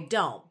 like, I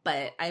don't,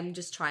 but I'm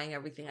just trying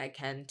everything I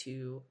can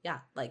to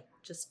like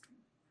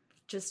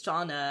just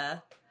on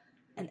an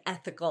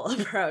ethical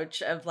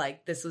approach of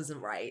like, this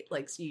isn't right,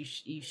 like, so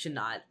you should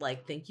not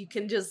like think you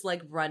can just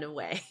like run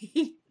away.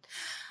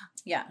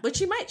 Yeah. But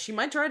she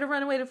might try to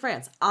run away to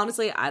France.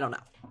 Honestly, I don't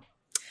know.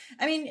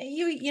 I mean,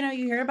 you know,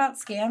 you hear about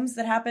scams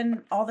that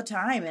happen all the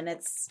time, and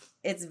it's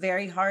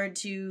very hard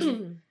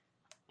to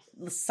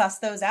suss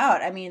those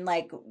out. I mean,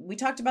 like, we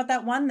talked about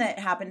that one that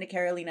happened to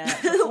Carolina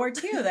before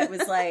too. That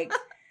was like,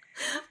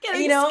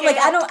 you know, scammed. like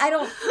I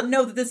don't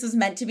know that this was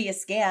meant to be a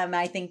scam.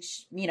 I think,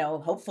 you know,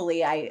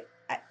 hopefully I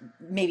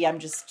maybe I'm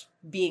just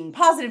being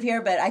positive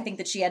here, but I think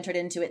that she entered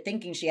into it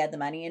thinking she had the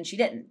money and she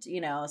didn't,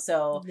 you know?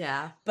 So,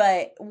 yeah.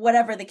 But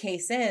whatever the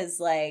case is,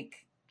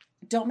 like,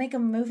 don't make a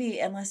movie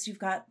unless you've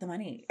got the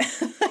money.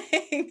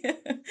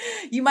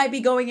 You might be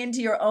going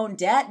into your own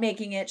debt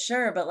making it,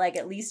 sure, but like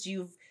at least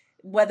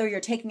whether you're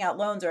taking out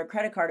loans or a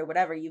credit card or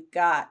whatever, you've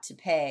got to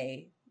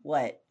pay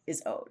what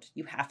is owed.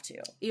 You have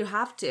to. You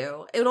have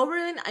to. It'll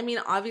ruin, I mean,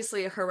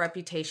 obviously her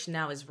reputation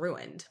now is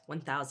ruined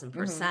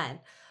 1000%.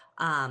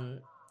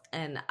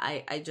 And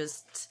I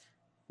just,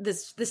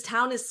 this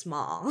town is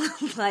small.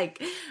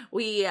 Like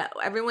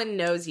everyone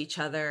knows each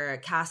other.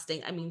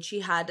 Casting, I mean,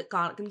 she had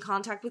got in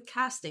contact with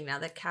casting. Now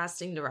that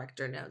casting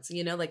director knows,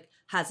 you know, like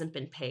hasn't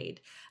been paid.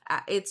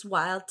 It's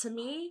wild to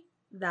me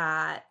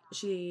that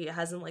she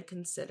hasn't like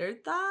considered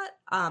that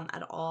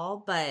at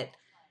all. But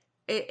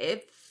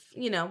if,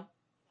 you know,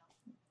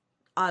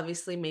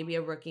 obviously maybe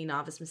a rookie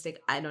novice mistake,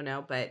 I don't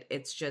know, but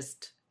it's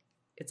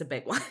a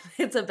big one.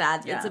 It's a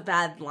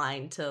bad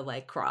line to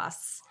like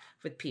cross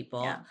with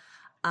people. Yeah.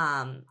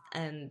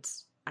 And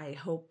I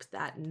hope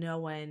that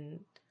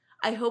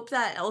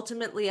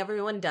ultimately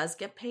everyone does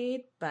get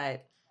paid,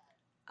 but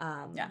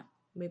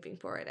moving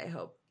forward, I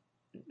hope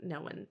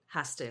no one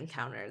has to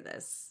encounter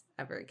this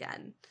ever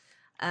again.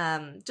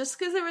 Just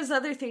because there was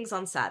other things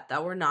on set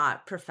that were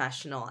not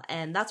professional,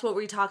 and that's what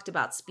we talked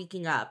about,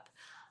 speaking up.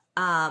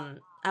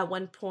 At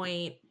one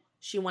point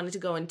she wanted to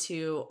go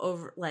into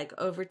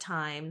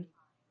overtime,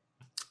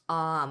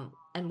 and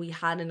we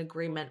had an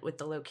agreement with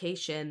the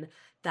location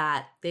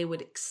that they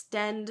would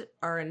extend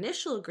our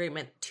initial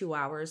agreement 2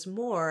 hours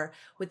more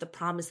with the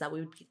promise that we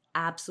would be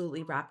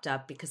absolutely wrapped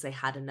up because they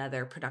had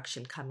another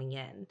production coming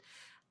in.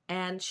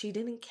 And she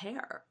didn't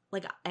care.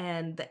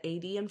 And the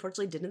AD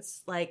unfortunately didn't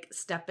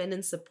step in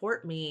and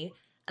support me.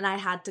 And I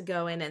had to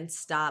go in and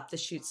stop the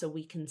shoot so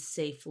we can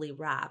safely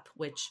wrap,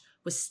 which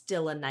was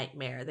still a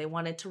nightmare. They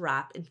wanted to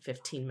wrap in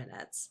 15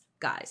 minutes.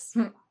 Guys,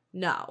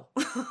 no.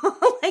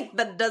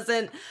 That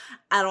doesn't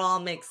at all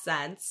make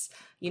sense.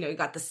 You know, you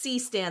got the C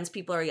stands,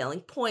 people are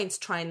yelling points,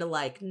 trying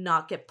to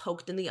not get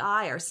poked in the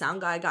eye. Our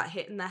sound guy got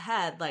hit in the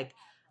head.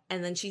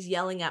 And then she's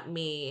yelling at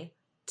me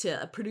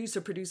to a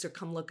producer,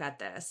 come look at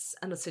this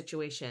and a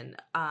situation.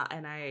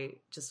 And I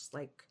just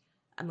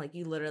I'm like,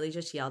 you literally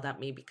just yelled at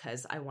me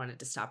because I wanted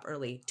to stop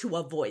early to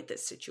avoid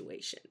this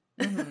situation.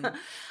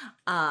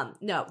 Mm-hmm.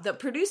 No, the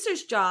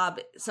producer's job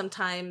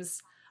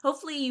sometimes,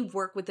 hopefully you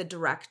work with a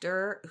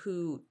director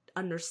who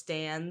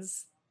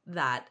understands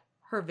that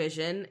her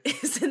vision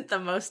isn't the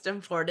most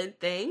important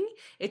thing.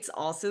 It's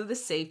also the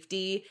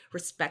safety,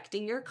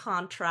 respecting your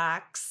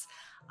contracts.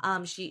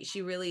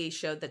 She really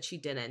showed that she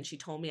didn't. She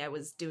told me I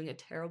was doing a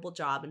terrible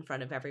job in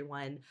front of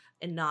everyone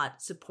and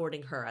not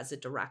supporting her as a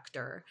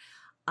director.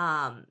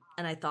 And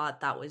I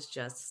thought that was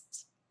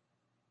just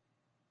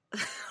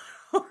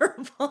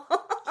horrible.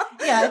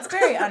 Yeah, it's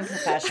very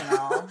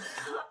unprofessional.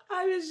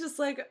 I was just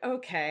like,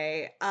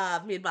 okay.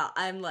 Meanwhile,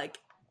 I'm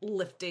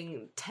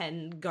lifting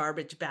 10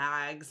 garbage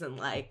bags and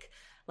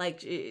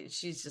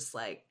she's just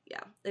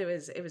yeah,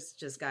 it was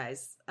just,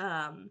 guys,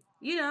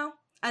 you know,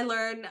 I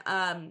learned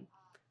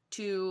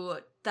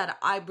that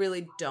I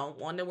really don't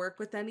want to work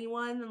with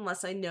anyone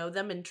unless I know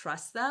them and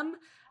trust them.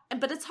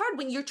 But it's hard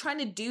when you're trying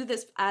to do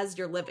this as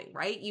you're living,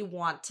 right? You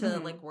want to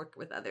work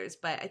with others,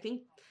 but I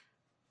think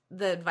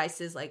the advice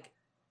is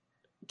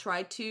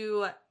try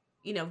to,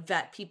 you know,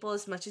 vet people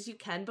as much as you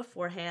can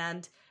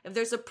beforehand. If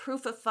there's a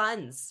proof of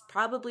funds,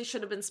 probably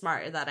should have been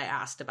smarter that I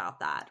asked about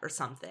that or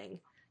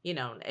something, you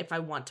know, if I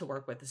want to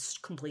work with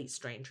a complete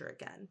stranger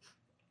again,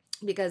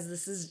 because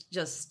this is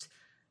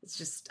it's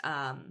just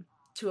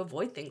to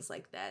avoid things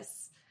like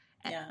this.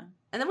 Yeah.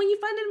 And then when you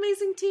find an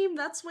amazing team,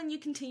 that's when you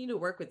continue to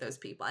work with those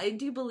people. I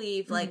do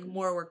believe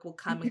more work will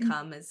come and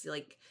come as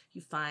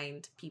you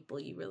find people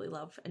you really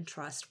love and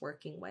trust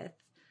working with.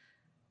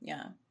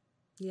 Yeah.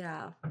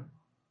 Yeah.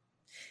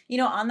 You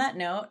know, on that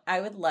note, I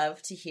would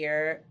love to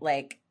hear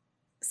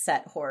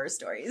set horror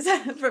stories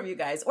from you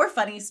guys, or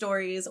funny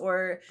stories,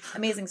 or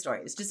amazing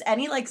stories. Just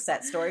any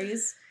set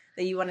stories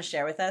that you want to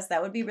share with us.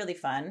 That would be really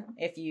fun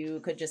if you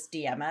could just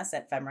DM us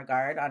at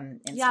FemRegard on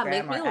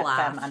Instagram, or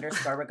at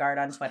Fem_regard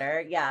on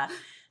Twitter. Yeah.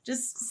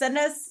 Just send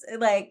us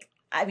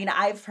I mean,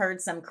 I've heard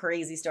some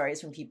crazy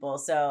stories from people,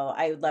 so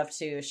I would love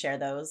to share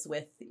those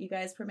with you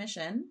guys'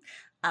 permission.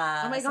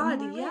 Oh my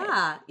God.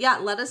 Yeah. Yeah.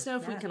 Let us know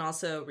if we can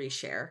also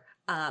reshare.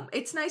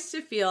 It's nice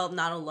to feel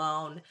not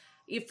alone.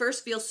 You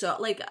first feel so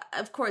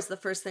of course, the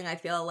first thing I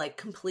feel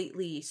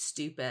completely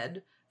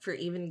stupid for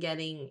even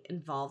getting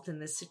involved in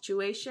this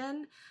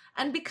situation.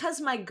 And because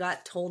my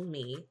gut told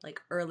me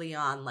early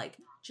on,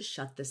 just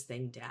shut this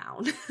thing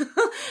down.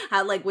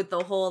 How with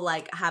the whole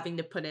having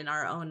to put in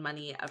our own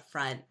money up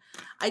front.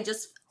 I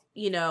just,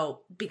 you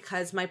know,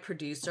 because my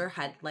producer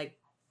had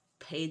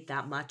paid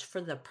that much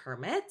for the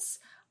permits,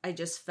 I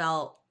just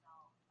felt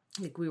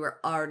we were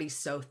already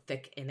so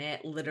thick in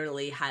it,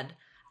 literally had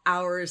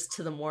hours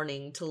to the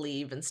morning to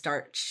leave and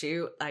start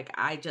shoot. Like,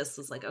 I just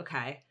was like,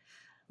 okay,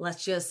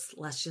 let's just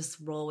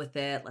roll with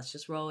it. Let's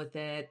just roll with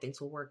it.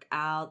 Things will work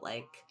out.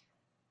 Like,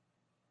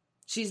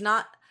 she's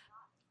not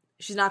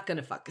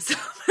gonna fuck us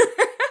over.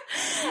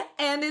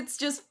 And it's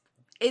just,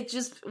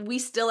 we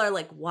still are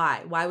like,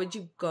 why would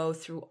you go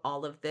through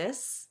all of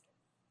this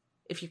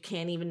if you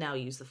can't even now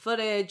use the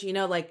footage, you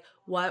know, like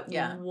what,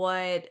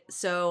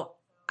 so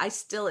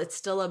it's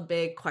still a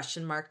big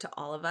question mark to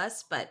all of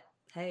us, but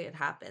hey, it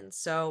happens.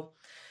 So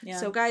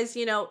guys,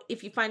 you know,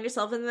 if you find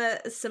yourself in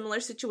a similar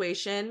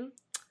situation,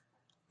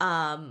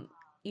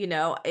 you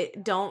know,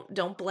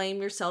 don't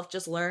blame yourself,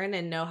 just learn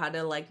and know how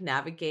to like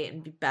navigate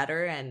and be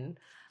better. And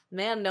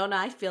man, don't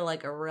I feel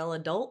like a real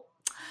adult?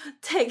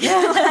 Take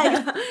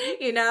it, like,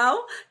 you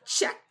know,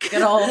 check.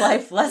 Good old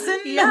life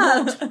lesson.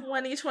 Yeah,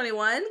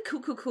 2021,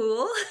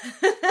 cool.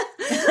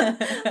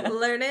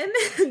 Learning,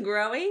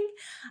 growing.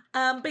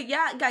 But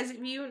yeah, guys,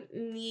 if you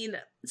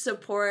need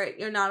support,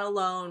 you're not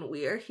alone.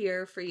 We are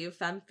here for you,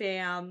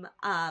 fam.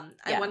 I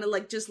want to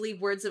like just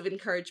leave words of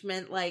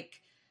encouragement,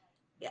 like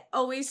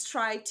always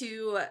try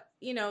to,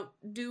 you know,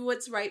 do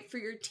what's right for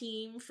your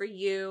team, for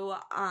you.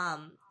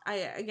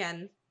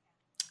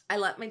 I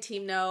let my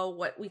team know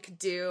what we could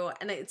do,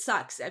 and it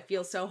sucks. I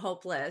feel so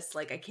hopeless.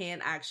 Like, I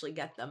can't actually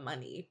get them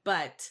money,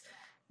 but,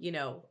 you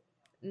know,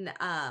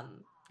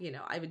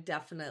 I would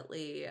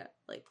definitely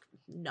like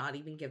not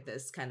even give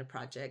this kind of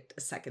project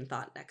a second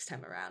thought next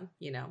time around,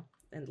 you know,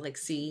 and like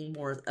seeing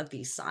more of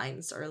these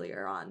signs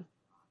earlier on.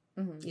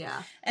 Mm-hmm.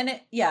 Yeah.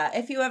 And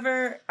if you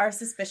ever are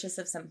suspicious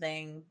of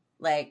something,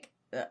 like,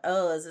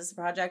 oh, is this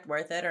project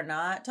worth it or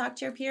not? Talk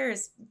to your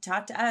peers.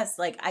 Talk to us.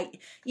 Like,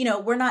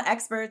 we're not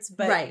experts,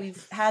 but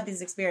we've had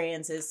these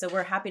experiences, so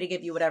we're happy to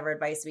give you whatever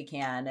advice we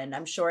can. And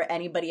I'm sure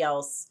anybody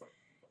else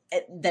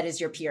that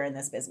is your peer in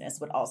this business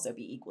would also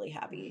be equally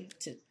happy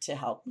to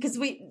help. Because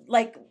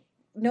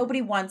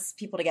nobody wants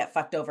people to get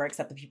fucked over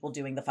except the people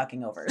doing the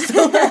fucking over.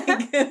 So, like,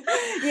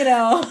 you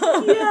know,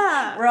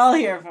 we're all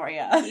here for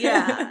you.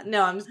 Yeah.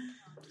 No, I'm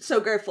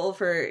so grateful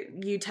for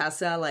you,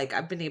 Tessa. Like,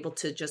 I've been able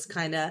to just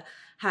kind of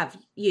have,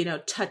 you know,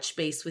 touch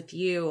base with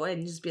you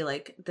and just be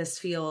like, this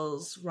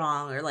feels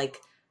wrong, or like,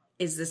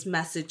 is this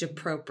message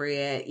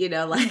appropriate? You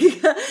know, like,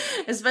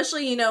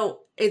 especially, you know,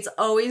 it's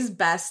always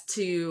best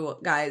to,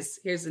 guys,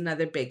 here's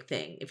another big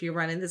thing. If you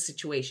run into the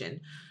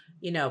situation,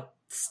 you know,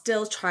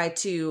 still try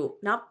to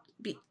not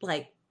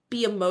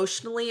be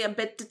emotionally a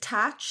bit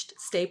detached,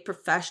 stay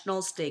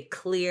professional, stay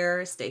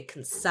clear, stay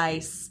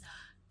concise.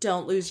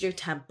 Don't lose your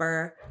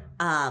temper.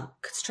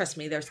 Because trust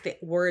me, there's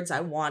words I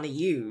want to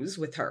use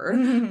with her.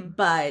 Mm-hmm.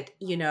 But,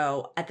 you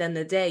know, at the end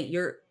of the day,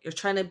 you're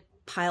trying to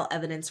pile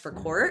evidence for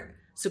court.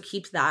 So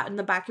keep that in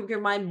the back of your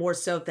mind more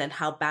so than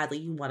how badly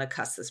you want to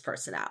cuss this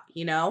person out,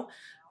 you know?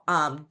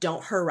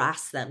 Don't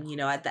harass them. You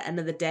know, at the end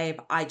of the day, if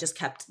I just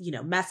kept, you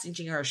know,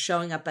 messaging her or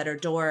showing up at her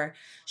door,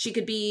 she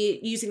could be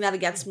using that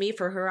against me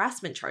for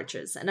harassment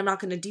charges. And I'm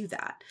not going to do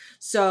that.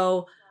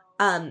 So,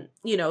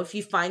 you know, if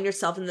you find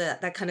yourself in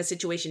that kind of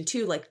situation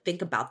too, like,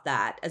 think about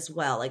that as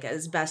well. Like,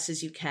 as best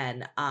as you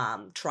can,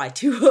 try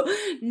to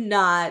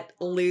not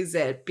lose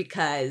it,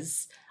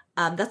 because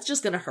that's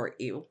just going to hurt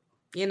you,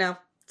 you know?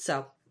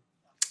 So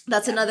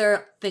that's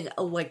another thing,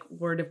 like,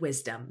 word of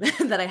wisdom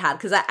that I had,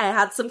 because I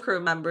had some crew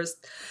members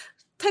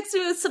text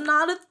me with some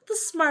not the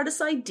smartest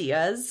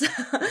ideas.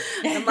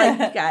 I'm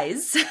like,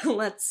 guys,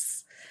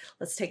 let's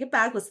take it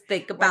back. Let's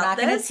think about this.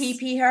 We're not going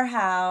to TP her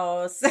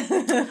house.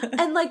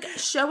 And like,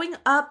 showing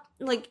up,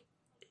 like,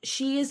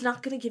 she is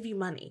not going to give you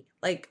money.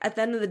 Like, at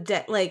the end of the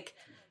day, like,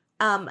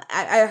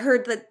 I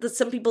heard that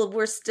some people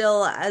were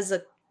still, as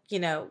a, you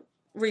know,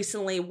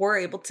 recently were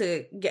able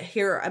to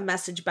hear a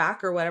message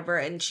back or whatever,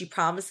 and she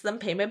promised them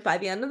payment by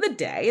the end of the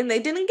day, and they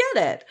didn't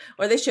get it,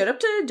 or they showed up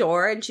to her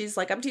door and she's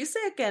like, I'm too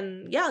sick,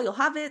 and yeah, you'll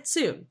have it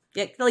soon.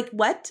 Yeah, like,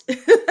 what?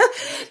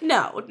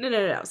 No.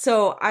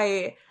 So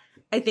I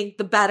think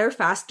the better,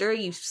 faster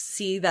you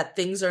see that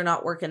things are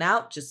not working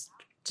out, just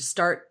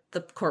start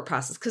the court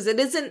process, because it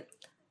isn't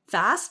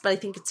fast, but I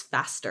think it's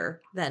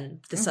faster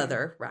than this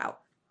other route.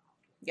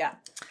 Yeah.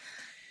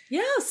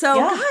 So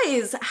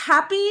guys,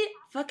 happy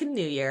fucking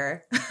New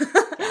Year.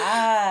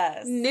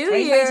 Yes. New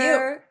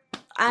Year.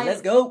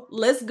 Let's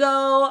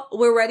go.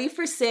 We're ready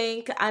for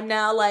sync. I'm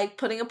now like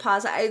putting a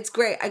pause. It's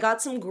great. I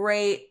got some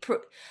great,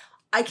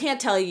 I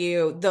can't tell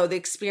you though, the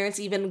experience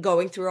even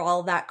going through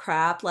all that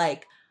crap.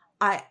 Like,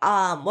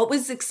 what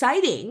was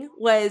exciting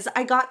was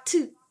I got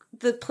to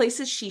the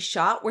places she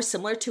shot were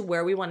similar to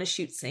where we want to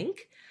shoot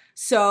sync.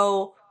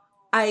 So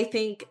I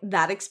think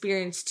that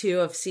experience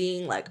too of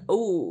seeing like,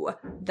 oh,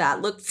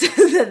 that looks,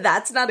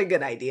 that's not a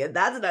good idea.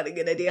 That's not a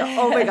good idea.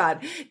 Oh my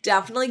God.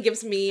 Definitely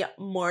gives me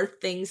more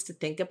things to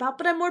think about,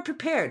 but I'm more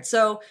prepared.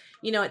 So,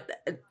 you know,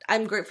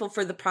 I'm grateful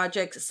for the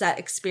project set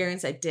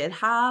experience I did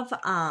have.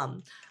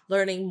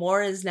 Learning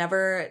more is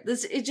never,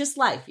 it's just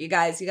life. You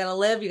guys, you got to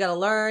live, you got to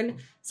learn.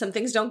 Some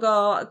things don't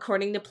go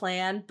according to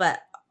plan, but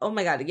oh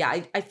my God.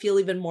 Yeah. I feel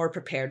even more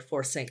prepared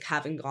for sync,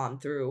 having gone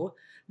through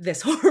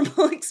this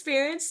horrible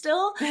experience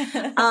still.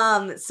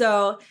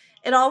 So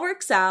it all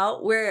works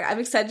out. I'm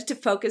excited to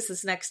focus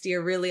this next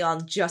year really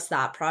on just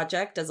that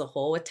project as a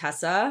whole with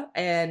Tessa,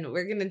 and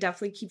we're going to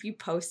definitely keep you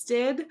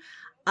posted.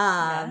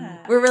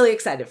 We're really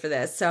excited for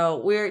this.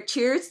 So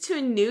cheers to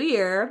a new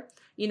year.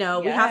 You know,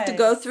 we have to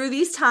go through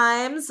these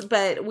times,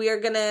 but we are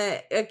going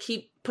to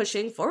keep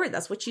pushing forward.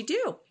 That's what you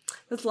do.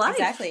 That's life.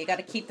 Exactly. You got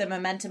to keep the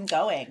momentum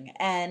going.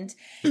 And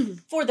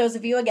for those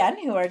of you, again,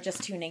 who are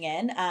just tuning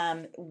in,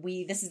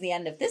 this is the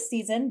end of this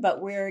season, but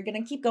we're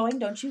going to keep going.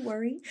 Don't you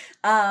worry.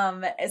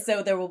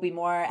 So there will be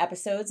more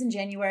episodes in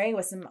January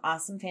with some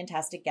awesome,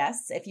 fantastic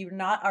guests. If you're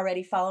not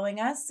already following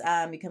us,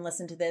 you can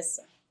listen to this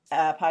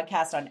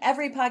podcast on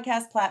every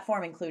podcast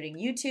platform, including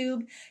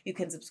YouTube. You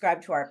can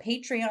subscribe to our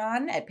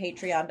Patreon at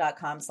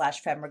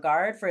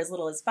patreon.com/femregard for as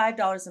little as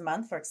 $5 a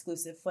month for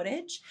exclusive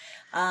footage.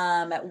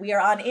 We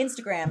are on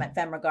Instagram at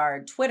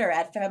femregard, Twitter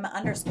at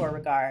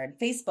fem_regard,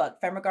 Facebook,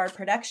 Femregard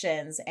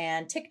Productions,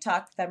 and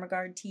TikTok,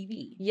 Femregard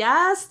TV.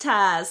 Yes,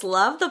 Tess.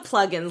 Love the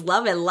plugins.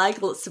 Love it. Like,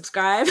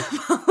 subscribe,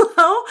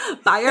 follow,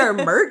 buy our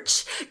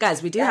merch.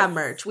 Guys, we do have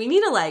merch. We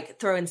need to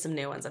throw in some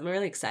new ones. I'm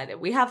really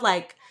excited. We have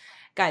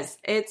guys,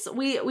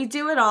 we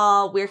do it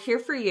all. We're here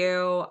for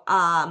you.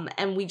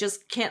 And we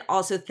just can't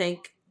also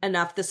thank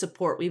enough the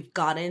support we've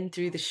gotten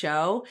through the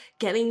show,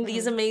 getting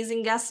these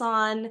amazing guests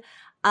on.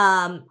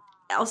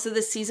 Also,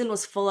 this season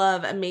was full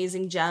of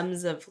amazing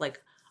gems of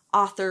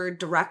author,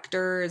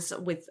 directors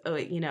with,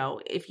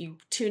 if you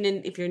tune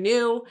in, if you're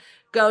new,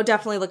 go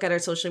definitely look at our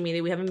social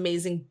media. We have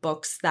amazing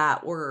books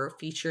that were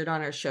featured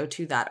on our show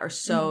too that are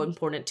so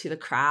important to the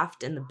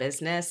craft and the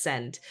business,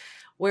 and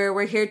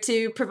we're here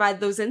to provide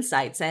those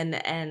insights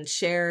and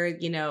share,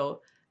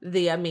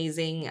 the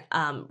amazing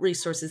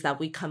resources that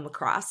we come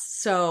across.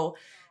 So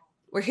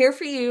we're here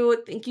for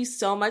you. Thank you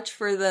so much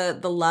for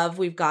the love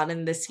we've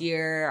gotten this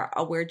year.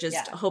 We're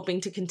just hoping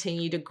to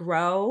continue to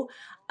grow.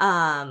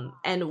 And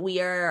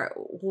we're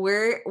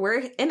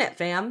in it,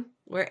 fam.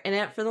 We're in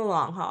it for the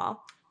long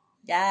haul.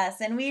 Yes,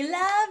 and we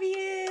love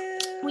you.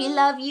 We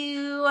love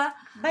you.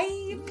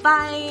 Bye.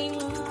 Bye.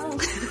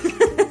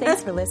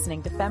 Thanks for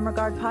listening to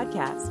FemRegard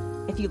Podcast.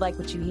 If you like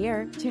what you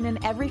hear, tune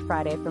in every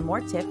Friday for more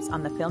tips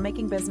on the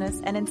filmmaking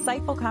business and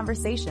insightful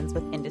conversations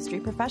with industry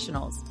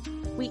professionals.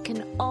 We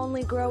can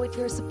only grow with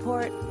your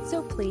support,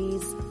 so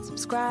please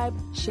subscribe,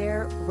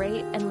 share,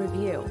 rate, and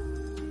review.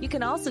 You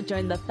can also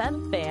join the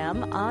Fem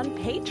Fam on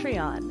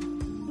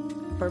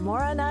Patreon. For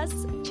more on us,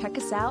 check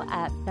us out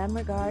at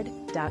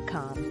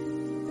femregard.com.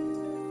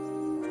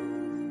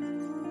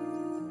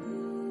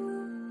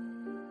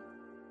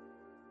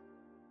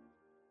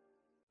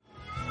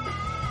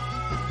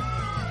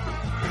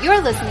 You're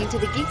listening to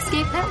the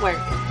Geekscape Network.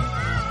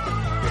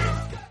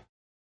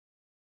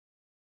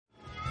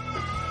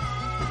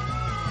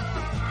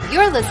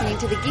 You're listening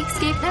to the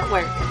Geekscape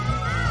Network.